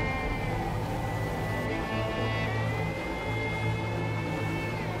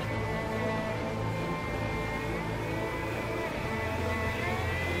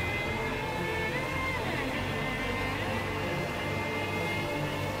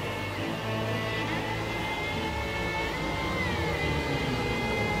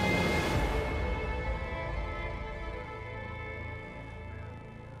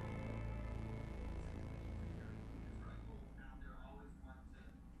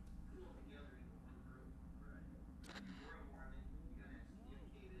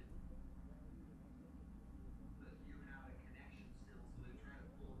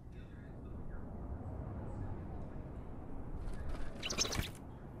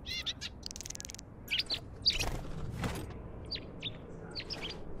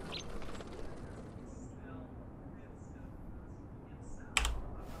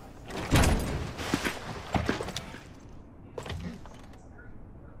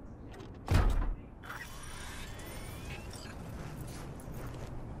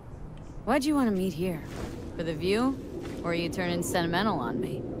 Why'd you want to meet here? For the view? Or are you turning sentimental on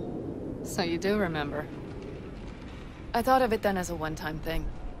me? So you do remember. I thought of it then as a one-time thing.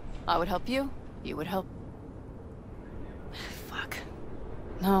 I would help you, you would help... Fuck.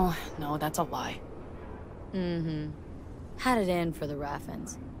 No, that's a lie. Mm-hmm. Had it in for the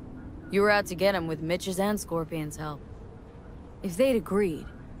Raffens. You were out to get him with Mitch's and Scorpion's help. If they'd agreed,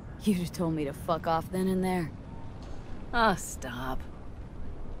 you'd have told me to fuck off then and there. Oh, stop.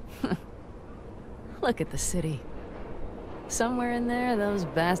 Look at the city. Somewhere in there, those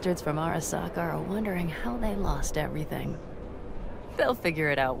bastards from Arasaka are wondering how they lost everything. They'll figure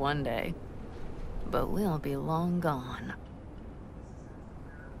it out one day. But we'll be long gone.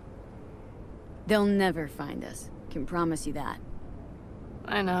 They'll never find us. Can promise you that.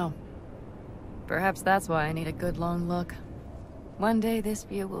 I know. Perhaps that's why I need a good long look. One day this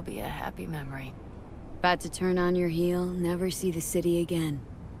view will be a happy memory. About to turn on your heel, never see the city again.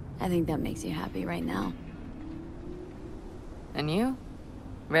 I think that makes you happy right now. And you?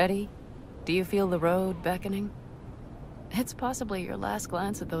 Ready? Do you feel the road beckoning? It's possibly your last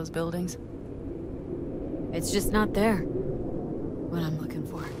glance at those buildings. It's just not there. What I'm looking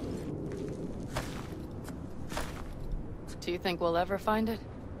for. Do you think we'll ever find it?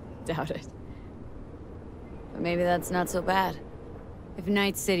 Doubt it. But maybe that's not so bad. If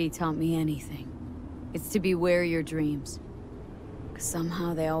Night City taught me anything, it's to beware your dreams. Because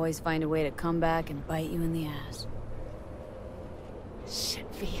somehow they always find a way to come back and bite you in the ass. Shit,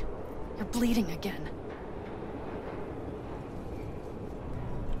 V. You're bleeding again.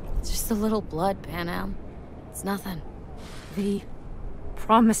 It's just a little blood, Panam. It's nothing. V,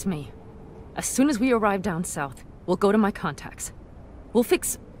 promise me. As soon as we arrive down south, we'll go to my contacts. We'll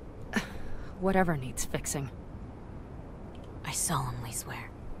fix... whatever needs fixing. I solemnly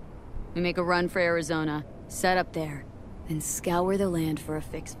swear. We make a run for Arizona, set up there, then scour the land for a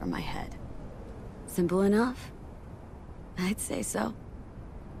fix for my head. Simple enough? I'd say so.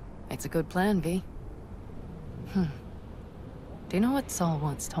 It's a good plan, V. Do you know what Saul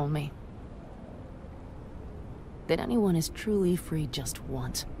once told me? That anyone is truly free just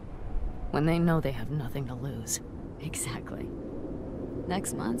once, when they know they have nothing to lose. Exactly.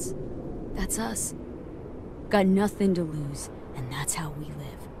 Next month, that's us. Got nothing to lose, and that's how we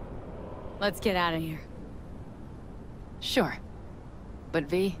live. Let's get out of here. Sure. But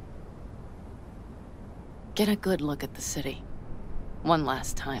V, get a good look at the city. One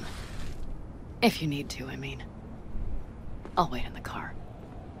last time. If you need to, I mean. I'll wait in the car.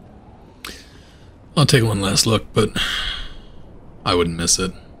 I'll take one last look, but I wouldn't miss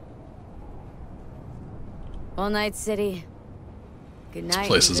it. All night, city. Good night. This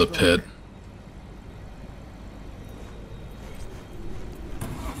place is a pit.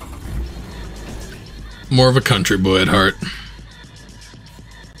 More of a country boy at heart.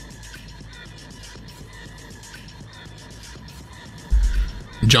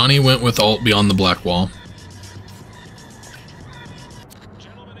 Johnny went with Alt beyond the black wall.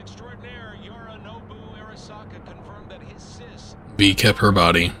 V kept her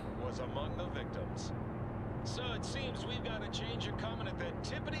body. So it seems we've got a changer coming at the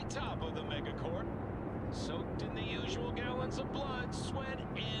tippity top of the megacorp, soaked in the usual gallons of blood, sweat,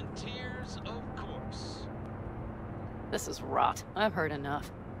 and tears, of course. This is rot. I've heard enough.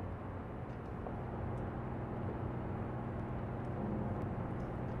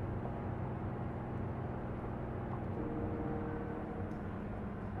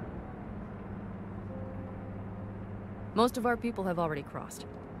 Most of our people have already crossed.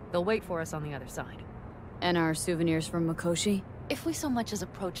 They'll wait for us on the other side. And our souvenirs from Mikoshi? If we so much as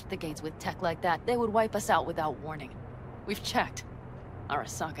approached the gates with tech like that, they would wipe us out without warning. We've checked.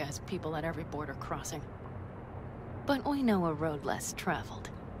 Arasaka has people at every border crossing. But we know a road less traveled.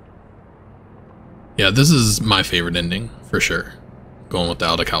 Yeah, this is my favorite ending, for sure. Going with the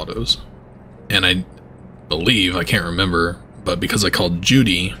Aldecaldos. And I believe, I can't remember, but because I called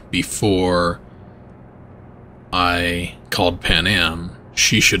Judy before I called Pan Am,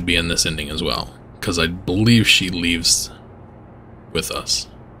 she should be in this ending as well. Because I believe she leaves with us.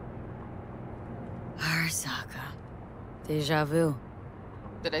 Arasaka. Deja vu.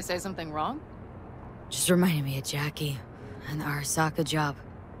 Did I say something wrong? Just reminded me of Jackie and the Arasaka job.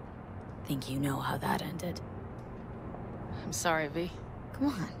 Think you know how that ended. I'm sorry, V. Come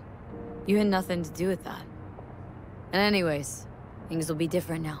on. You had nothing to do with that. And anyways, things will be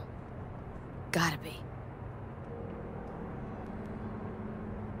different now. Gotta be.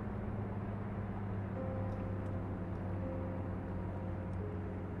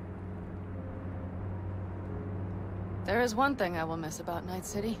 There is one thing I will miss about Night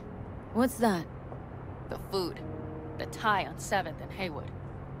City. What's that? The food. The Thai on 7th and Haywood.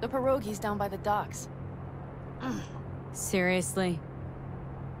 The pierogies down by the docks. Seriously?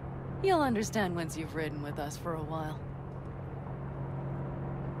 You'll understand once you've ridden with us for a while.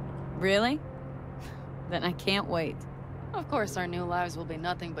 Really? Then I can't wait. Of course our new lives will be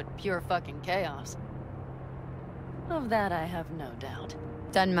nothing but pure fucking chaos. Of that I have no doubt.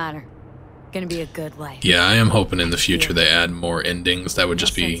 Doesn't matter. Gonna be a good life. Yeah, I am hoping in the future they add more endings. That would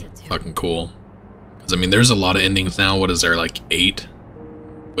just be fucking cool. Because, I mean, there's a lot of endings now. What is there, like 8?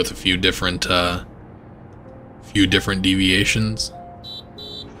 With a few different deviations.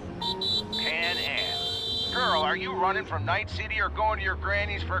 Pan Am. Girl, are you running from Night City or going to your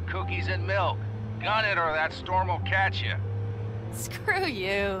granny's for cookies and milk? Gun it or that storm will catch you. Screw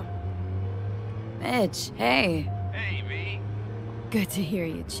you. Mitch, hey. Hey, V. Good to hear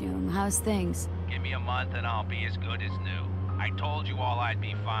you, Chum. How's things? Give me a month and I'll be as good as new. I told you all I'd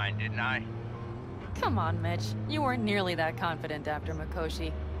be fine, didn't I? Come on, Mitch. You weren't nearly that confident after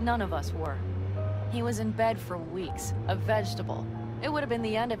Mikoshi. None of us were. He was in bed for weeks, a vegetable. It would have been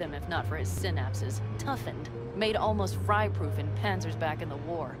the end of him if not for his synapses. Toughened, made almost fry-proof in panzers back in the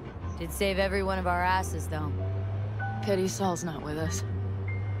war. Did save every one of our asses, though. Pity Saul's not with us.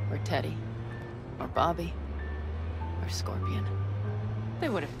 Or Teddy. Or Bobby. Or Scorpion. They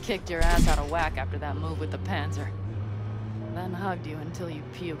would have kicked your ass out of whack after that move with the Panzer. Then hugged you until you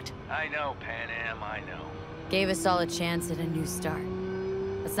puked. I know, Pan Am, I know. Gave us all a chance at a new start.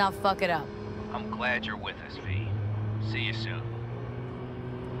 Let's not fuck it up. I'm glad you're with us, V. See you soon.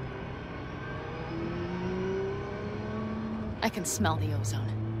 I can smell the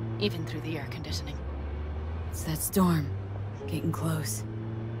ozone, even through the air conditioning. It's that storm. Getting close.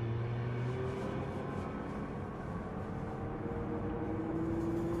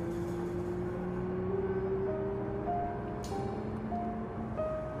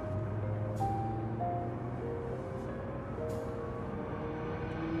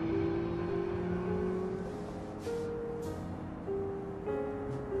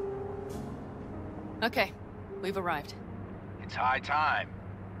 Okay, we've arrived. It's high time.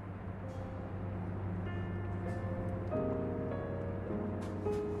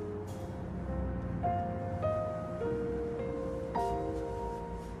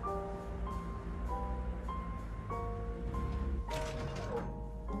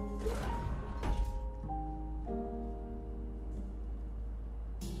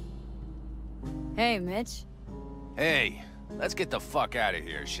 Hey, Mitch. Hey, let's get the fuck out of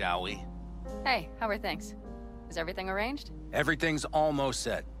here, shall we? Hey, how are things? Is everything arranged? Everything's almost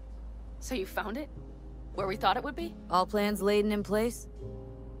set. So you found it? Where we thought it would be? All plans laid and in place?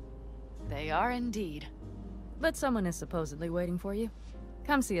 They are indeed. But someone is supposedly waiting for you.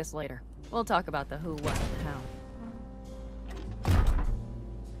 Come see us later. We'll talk about the who, what, and how.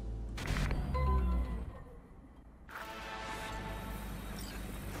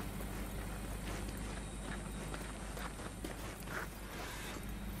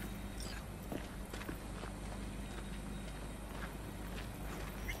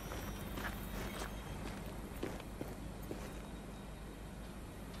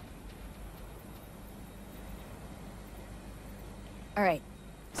 All right.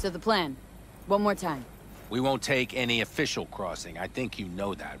 So the plan. One more time. We won't take any official crossing. I think you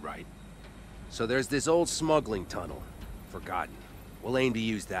know that, right? So there's this old smuggling tunnel. Forgotten. We'll aim to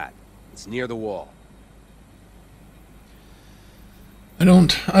use that. It's near the wall. I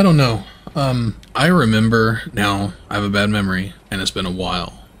don't know. I remember, now I have a bad memory and it's been a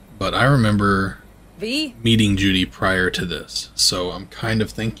while, but I remember meeting Judy prior to this. So I'm kind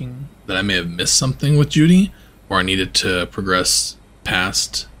of thinking that I may have missed something with Judy, or I needed to progress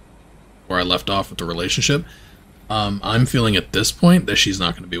past where I left off with the relationship. I'm feeling at this point that she's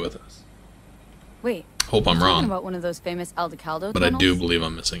not going to be with us. Wait. Hope I'm wrong. Talking about one of those famous Aldecaldo but tunnels? I do believe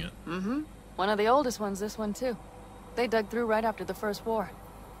I'm missing it. Mm-hmm. One of the oldest ones, this one too. They dug through right after the First War.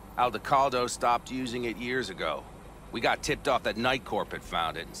 Aldecaldo stopped using it years ago. We got tipped off that Night Corp had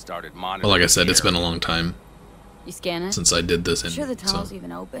found it and started monitoring. Well, like I said, it's been a long time. You scan it? Since I did this. Sure the tunnel's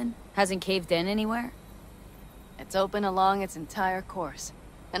even open? Hasn't caved in anywhere? It's open along its entire course.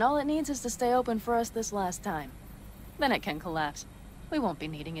 And all it needs is to stay open for us this last time. Then it can collapse. We won't be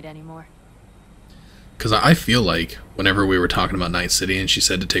needing it anymore. Because I feel like whenever we were talking about Night City and she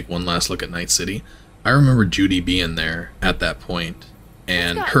said to take one last look at Night City, I remember Judy being there at that point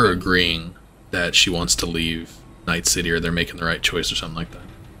and her agreeing that she wants to leave Night City or they're making the right choice or something like that.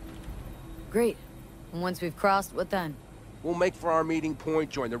 Great. And once we've crossed, what then? We'll make for our meeting point,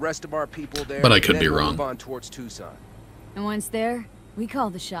 join the rest of our people there. But I could and be then we'll wrong. Move on towards Tucson. And once there, we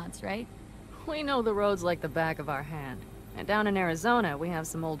call the shots, right? We know the roads like the back of our hand. And down in Arizona, we have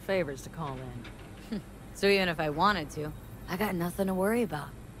some old favors to call in. So even if I wanted to, I got nothing to worry about.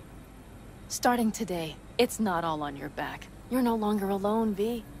 Starting today, it's not all on your back. You're no longer alone,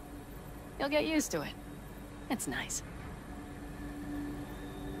 V. You'll get used to it. It's nice.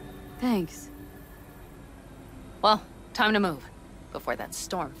 Thanks. Well, time to move, before that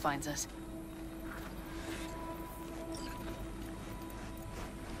storm finds us.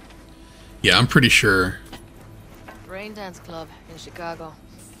 Yeah, I'm pretty sure. Rain Dance Club in Chicago,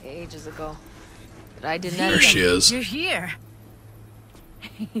 ages ago. But I didn't. There she is. You're here.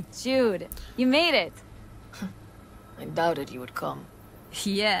 Jude, you made it. I doubted you would come.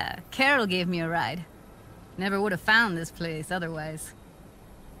 Yeah, Carol gave me a ride. Never would have found this place otherwise.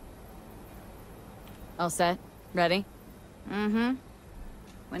 All set? Ready? Mm-hmm.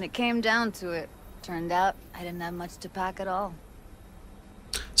 When it came down to it, turned out I didn't have much to pack at all.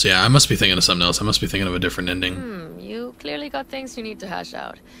 So yeah, I must be thinking of something else. I must be thinking of a different ending. You clearly got things you need to hash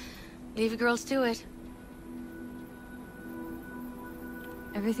out. Leave you girls to it.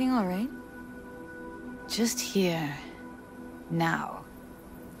 Everything all right? Just here. Now.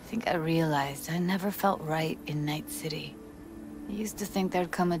 I think I realized I never felt right in Night City. I used to think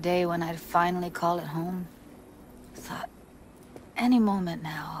there'd come a day when I'd finally call it home. I thought, any moment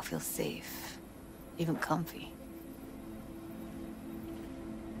now I'll feel safe. Even comfy.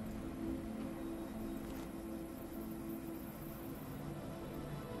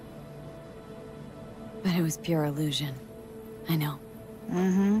 But it was pure illusion. I know.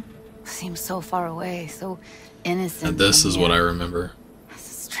 Mm-hmm. Seems so far away, so innocent. And this is what I remember. It's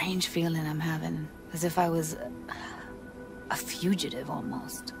a strange feeling I'm having. As if I was a fugitive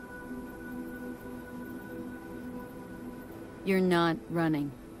almost. You're not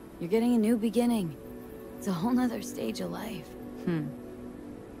running. You're getting a new beginning. It's a whole nother stage of life.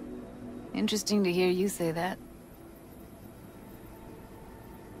 Interesting to hear you say that.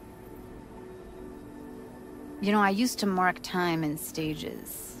 You know, I used to mark time in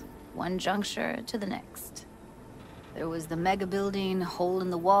stages. One juncture to the next. There was the mega building, hole in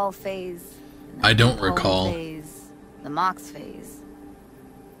the wall phase. I don't the home recall. Phase, the Mox phase.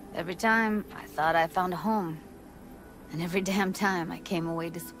 Every time, I thought I found a home. And every damn time, I came away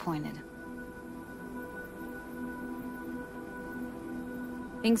disappointed.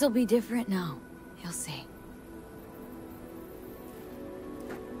 Things will be different now. You'll see.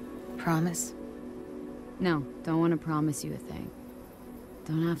 Promise? No, don't want to promise you a thing.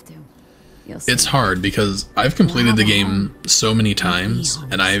 Don't have to. You'll see. It's hard because I've completed the game so many times,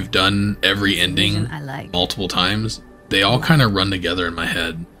 and I've done every ending multiple times. They all kind of run together in my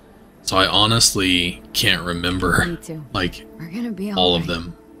head. So I honestly can't remember, like, We're gonna be all of right.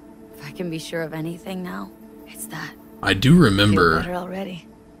 them. If I can be sure of anything now, it's that. I do remember Feel better already.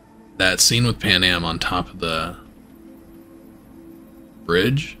 that scene with Pan Am on top of the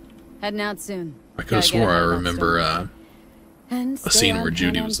bridge. Heading out soon. I could have swore I remember a scene where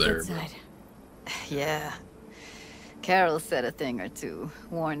Judy was there. Yeah. Carol said a thing or two,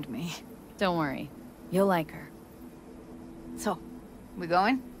 warned me. Don't worry. You'll like her. So, we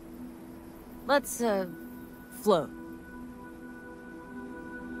going? Let's, float.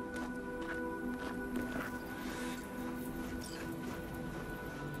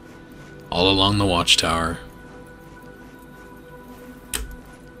 All along the watchtower.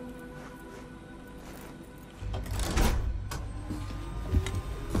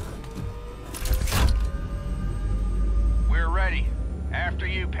 We're ready. After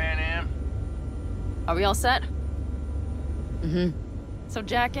you, Pan Am. Are we all set? Mm-hmm. So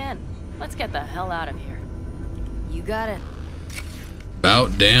jack in. Let's get the hell out of here. You got it.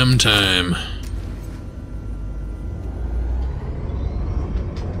 About damn time.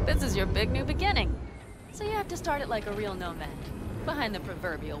 This is your big new beginning. So you have to start it like a real nomad. Behind the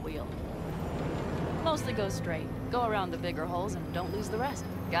proverbial wheel. Mostly go straight. Go around the bigger holes and don't lose the rest.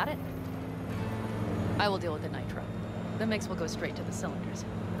 Got it? I will deal with the nitro. The mix will go straight to the cylinders.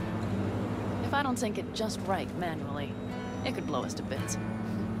 If I don't sink it just right manually, it could blow us to bits.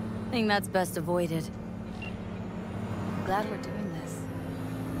 I think that's best avoided. Glad we're doing this.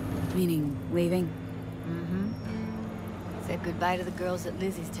 Meaning, leaving? Mm-hmm. Said goodbye to the girls at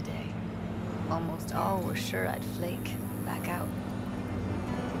Lizzie's today. Almost all were sure I'd flake. Back out.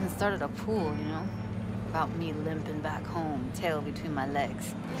 Even started a pool, you know? About me limping back home, tail between my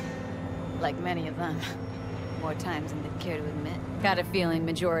legs. Like many of them. More times than they'd care to admit. Got a feeling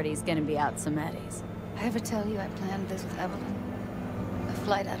majority's gonna be out some eddies. I ever tell you I planned this with Evelyn? A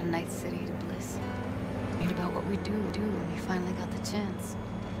flight out of Night City to Bliss. Made about what we do when we finally got the chance.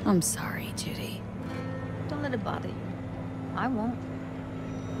 I'm sorry, Judy. Don't let it bother you. I won't.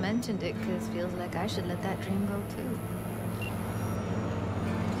 Mentioned it because feels like I should let that dream go too.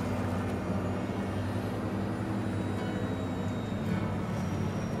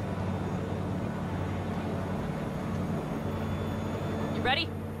 You ready?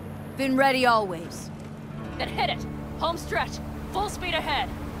 Been ready always. Then hit it. Home stretch. Full speed ahead.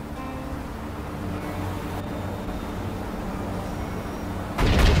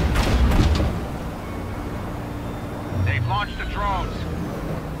 They've launched the drones.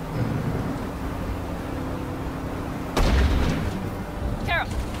 Carol,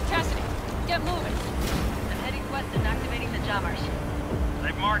 Cassidy, get moving. I'm heading west and activating the jammers.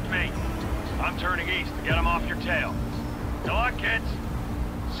 They've marked me. I'm turning east to get them off your tail. Good luck, kids.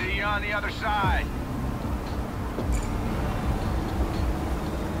 See you on the other side.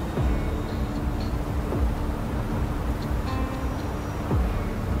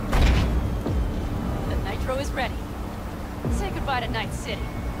 The nitro is ready. Say goodbye to Night City.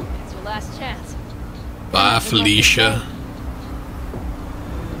 It's your last chance. Bye, Felicia.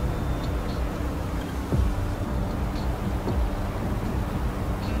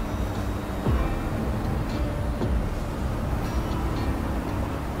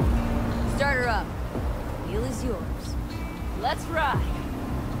 Start her up. Wheel is yours. Let's ride.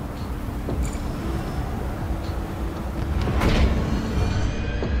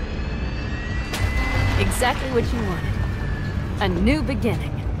 Exactly what you wanted. A new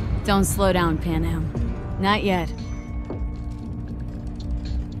beginning. Don't slow down, Pan Am. Not yet.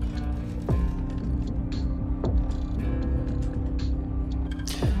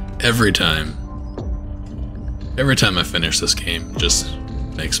 Every time I finish this game, it just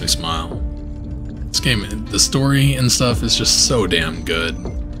makes me smile. This game, the story and stuff is just so damn good.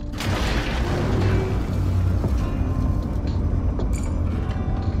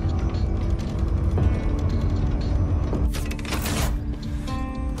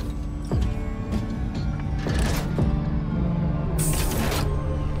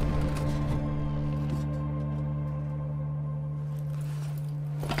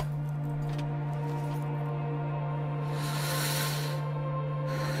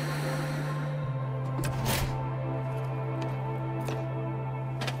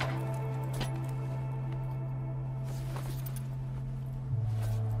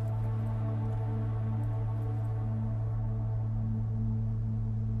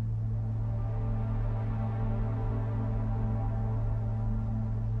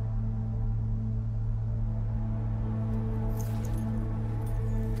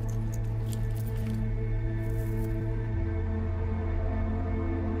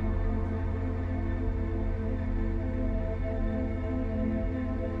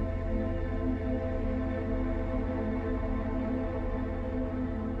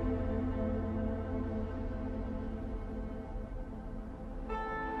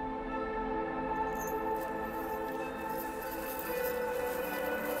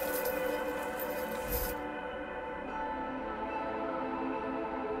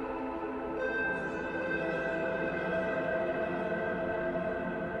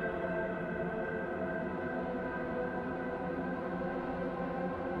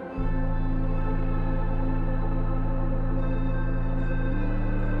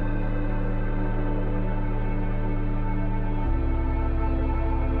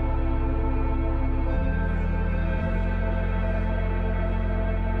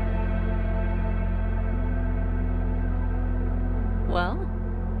 Well,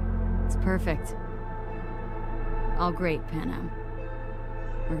 it's perfect. All great, Panam.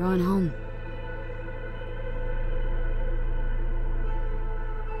 We're going home.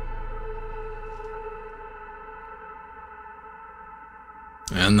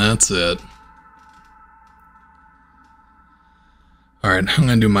 And that's it. Alright, I'm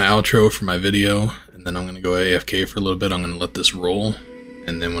going to do my outro for my video, and then I'm going to go AFK for a little bit. I'm going to let this roll,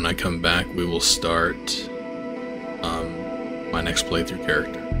 and then when I come back, we will start my next playthrough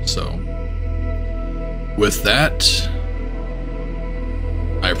character. So, with that,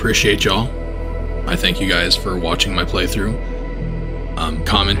 I appreciate y'all. I thank you guys for watching my playthrough,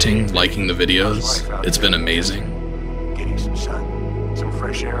 commenting, liking the videos. It's been amazing. Getting some sun, some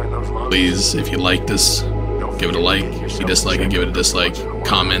fresh air in those lungs. Please, if you like this, give it a like. If you dislike it, give it a dislike.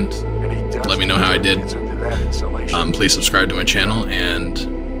 Comment. Let me know how I did. Please subscribe to my channel, and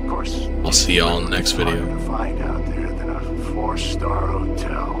I'll see y'all in the next video.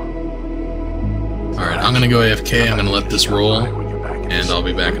 Alright, I'm gonna go AFK. I'm gonna let this roll, and I'll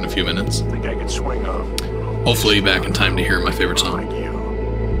be back in a few minutes. Hopefully back in time to hear my favorite song,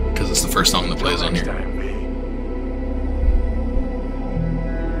 because it's the first song that plays on here.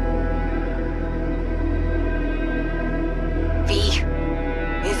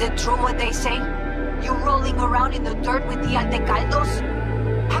 Is it true what they say? You rolling around in the dirt with the Altecaldos?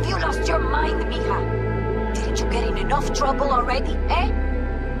 Have you lost your mind, mija? Didn't you get in enough trouble already, eh?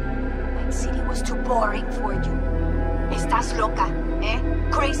 Night City was too boring for you. Estás loca, eh?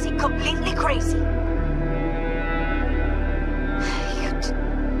 Crazy, completely crazy.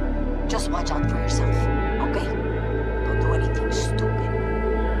 Just watch out for yourself, okay? Don't do anything stupid,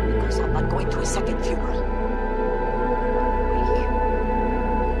 because I'm not going to a second funeral.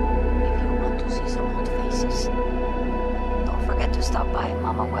 Don't forget to stop by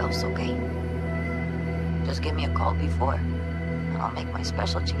Mama Wells, okay? Just give me a call before, and I'll make my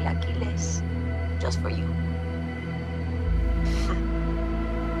special chilaquiles just for you.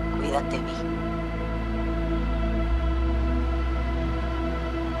 Cuídate, mi.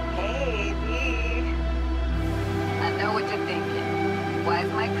 Hey, V. I know what you're thinking. Why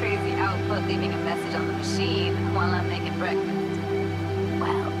is my crazy output leaving a message on the machine while I'm making breakfast?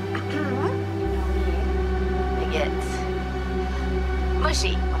 Well, get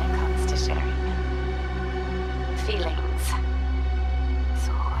mushy when it comes to sharing feelings.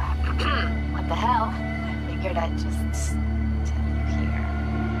 So, what the hell? I figured I'd just tell you here.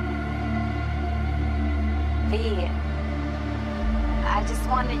 V, I just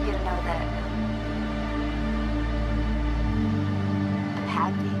wanted you to know that I'm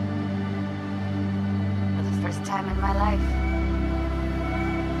happy for the first time in my life.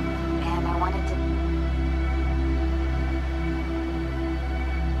 And I wanted to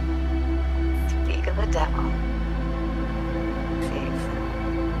of the devil.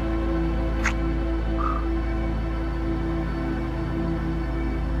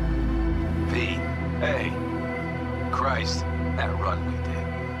 V, hey. Christ, that run we did.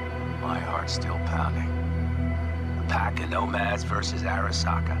 My heart's still pounding. A pack of Nomads versus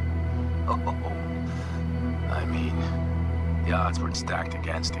Arasaka. Oh, I mean, the odds were stacked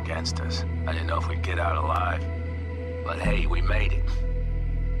against us. I didn't know if we'd get out alive. But hey, we made it.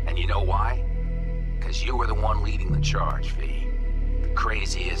 And you know why? Because you were the one leading the charge, V. The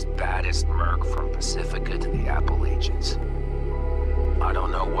craziest, baddest merc from Pacifica to the Appalachians. I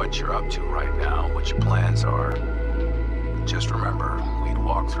don't know what you're up to right now, what your plans are. Just remember, we'd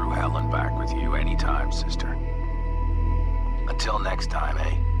walk through hell and back with you anytime, sister. Until next time,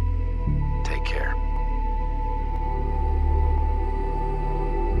 eh? Take care.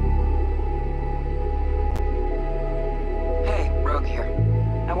 Hey, Rogue here.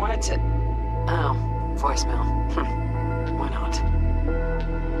 I wanted to... Oh, voicemail. Why not?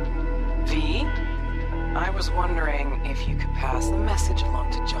 V? I was wondering if you could pass the message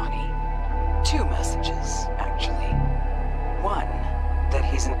along to Johnny. 2 messages, actually. 1, that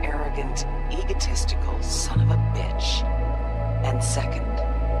he's an arrogant, egotistical son of a bitch. And 2nd,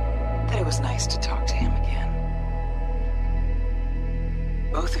 that it was nice to talk to him again.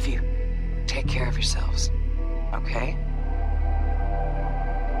 Both of you, take care of yourselves, okay?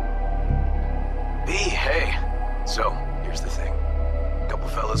 B, hey. So, here's the thing. A couple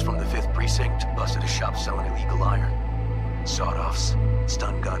fellas from the 5th Precinct busted a shop selling illegal iron. Sawed-offs,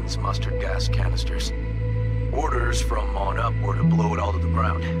 stun guns, mustard gas canisters. Orders from on up were to blow it all to the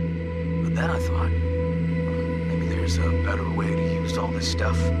ground. But then I thought, maybe there's a better way to use all this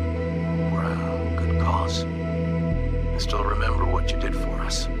stuff for a good cause. I still remember what you did for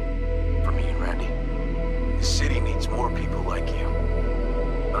us. For me and Randy. The city needs more people like you.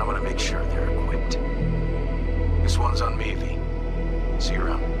 But I'm gonna make sure they're equipped. This one's on me, V. See you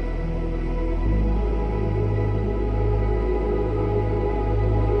around.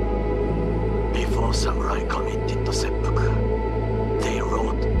 Before samurai committed to seppuku, they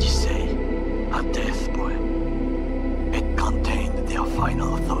wrote Jisei, a death poem. It contained their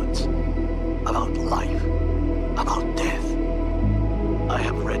final thoughts about life, about death. I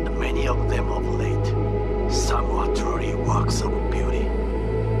have read many of them of late. Some are truly works of beauty.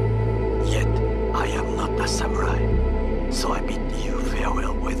 Yet, I am not a samurai, so I bid you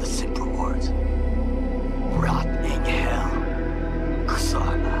farewell with simple words. Rot in hell,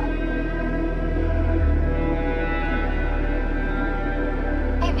 Kusana.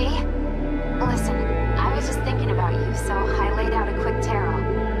 Hey, V. Listen, I was just thinking about you, so I laid out a quick tarot.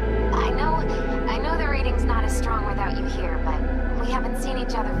 I know the reading's not as strong without you here, but we haven't seen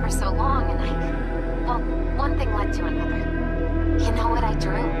each other for so long, and well, one thing led to another. You know what I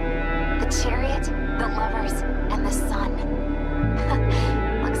drew? The chariot, the lovers, and the sun.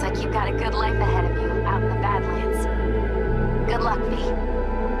 Looks like you've got a good life ahead of you out in the Badlands. Good luck, V.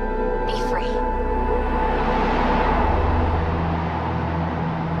 Be free.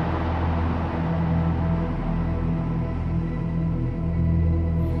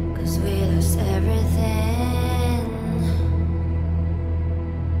 We lost everything.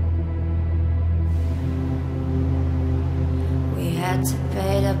 We had to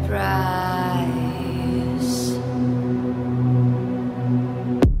pay the price.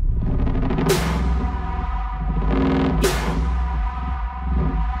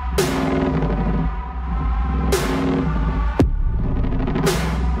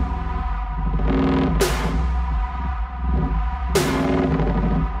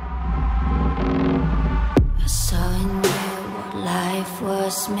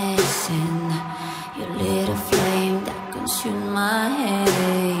 Missing. You lit a flame that consumed my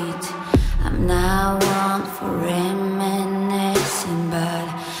hate. I'm now one for reminiscing, but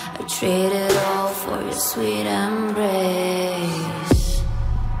I traded all for your sweet embrace.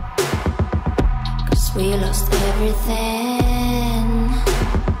 'Cause we lost everything.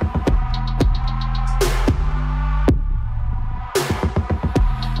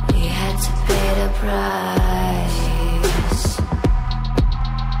 We had to pay the price.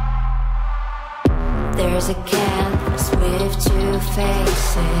 There's a canvas with 2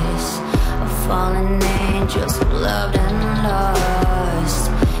 faces of fallen angels who loved and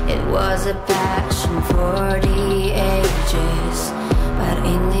lost. It was a passion for the ages, but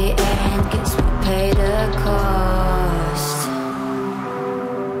in the end, guess we paid the cost.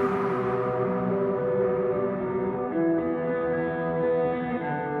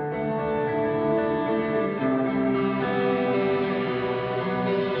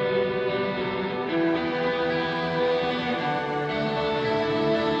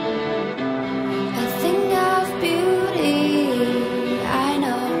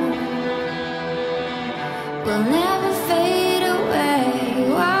 Will never fade away.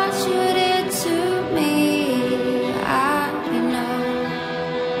 What you did to me, I know.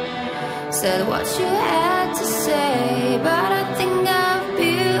 Said what you had to say, but I think of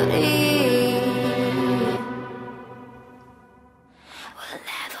beauty. Will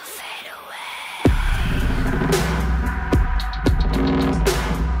never fade away.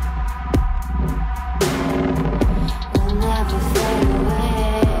 Will never fade away.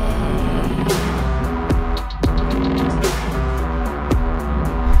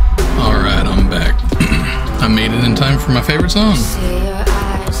 time for my favorite song. See your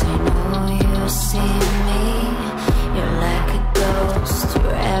eyes, I know you see me. You're like a ghost,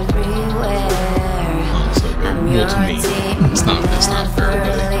 you're everywhere. Oh, so good. Well, to me, it's not for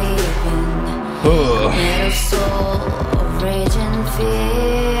everybody. Oh. Little soul of rage and fear.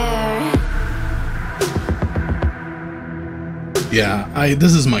 Yeah,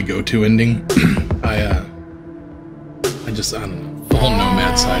 this is my go-to ending. I don't know. The whole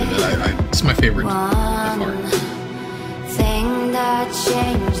Nomad side of it, it's my favorite by far.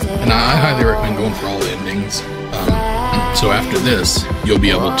 And I highly recommend going for all the endings. So after this, you'll be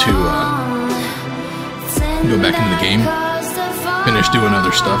able to go back into the game, finish doing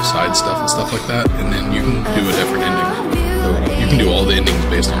other stuff, side stuff and stuff like that, and then you can do a different ending. So you can do all the endings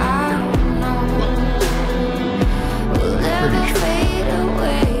based on pretty sure.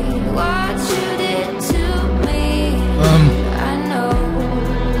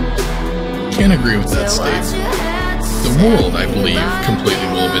 Can't agree with that statement. The world, I believe, completely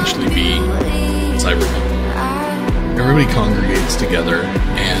will eventually be Cyberpunk. Everybody congregates together,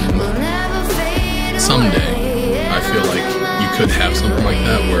 and someday, I feel like you could have something like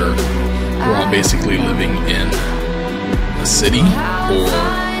that where we're all basically living in a city or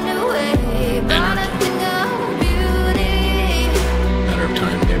anarchy. Matter of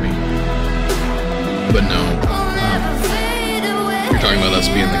time, maybe. But no. You're talking about us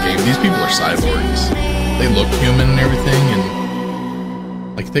being the game. These people are cyborgs. They look human and everything,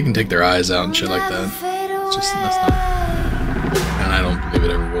 and like they can take their eyes out and shit like that. It's just that's not. And I don't believe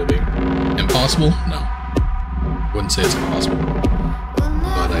it ever will be. Impossible? No. Wouldn't say it's impossible.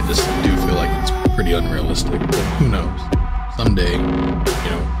 But I just do feel like it's pretty unrealistic. But who knows? Someday,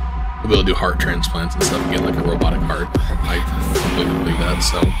 we'll be able to do heart transplants and stuff and get like a robotic heart. I completely believe that.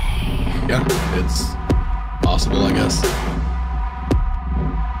 So yeah, it's possible, I guess.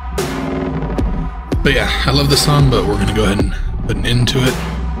 But yeah, I love this song, but we're going to go ahead and put an end to it.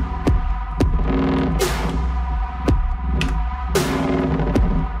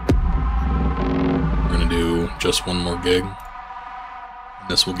 We're going to do just one more gig.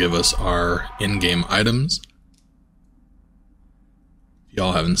 This will give us our in-game items. If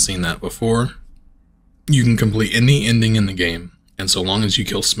y'all haven't seen that before, you can complete any ending in the game. And so long as you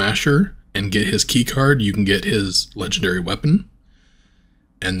kill Smasher and get his key card, you can get his legendary weapon.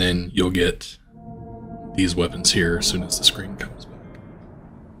 And then you'll get these weapons here as soon as the screen comes back.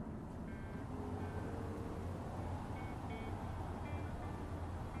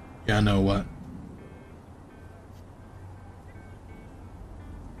 Yeah, I know what.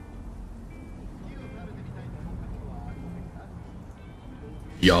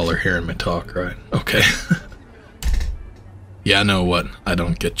 Y'all are hearing me talk, right? Okay. Yeah, I know what. I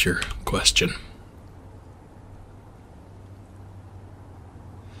don't get your question.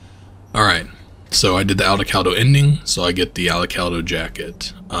 Alright. So I did the Alicaldo ending, so I get the Alicaldo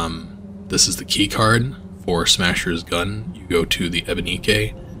jacket. This is the key card for Smasher's gun. You go to the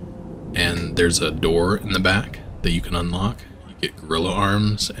Ebonike, and there's a door in the back that you can unlock. You get gorilla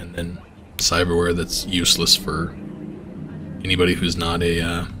arms, and then cyberware that's useless for anybody who's not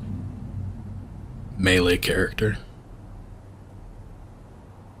a melee character.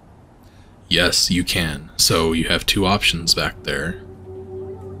 Yes, you can. So you have two options back there.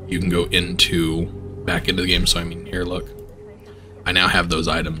 You can go back into the game, so I mean, here, look. I now have those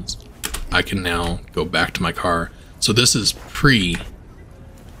items. I can now go back to my car. So this is like,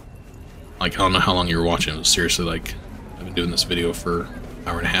 I don't know how long you were watching. It was seriously, like, I've been doing this video for an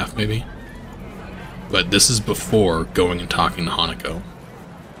hour and a half, maybe. But this is before going and talking to Hanako.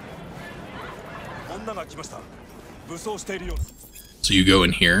 So you go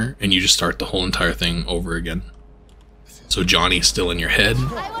in here, and you just start the whole entire thing over again. So Johnny's still in your head,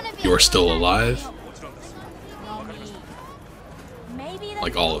 you're still alive,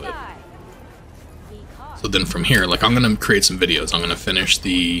 like all of it. So then from here, like I'm going to create some videos. I'm going to finish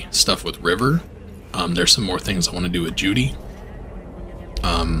the stuff with River. There's some more things I want to do with Judy.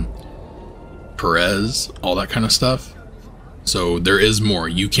 Perez, all that kind of stuff. So there is more.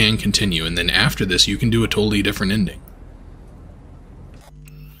 You can continue, and then after this you can do a totally different ending.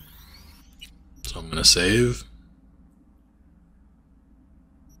 So I'm going to save.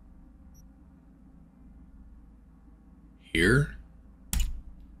 Here,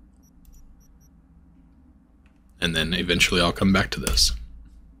 and then eventually I'll come back to this.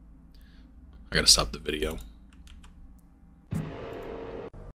 I gotta stop the video.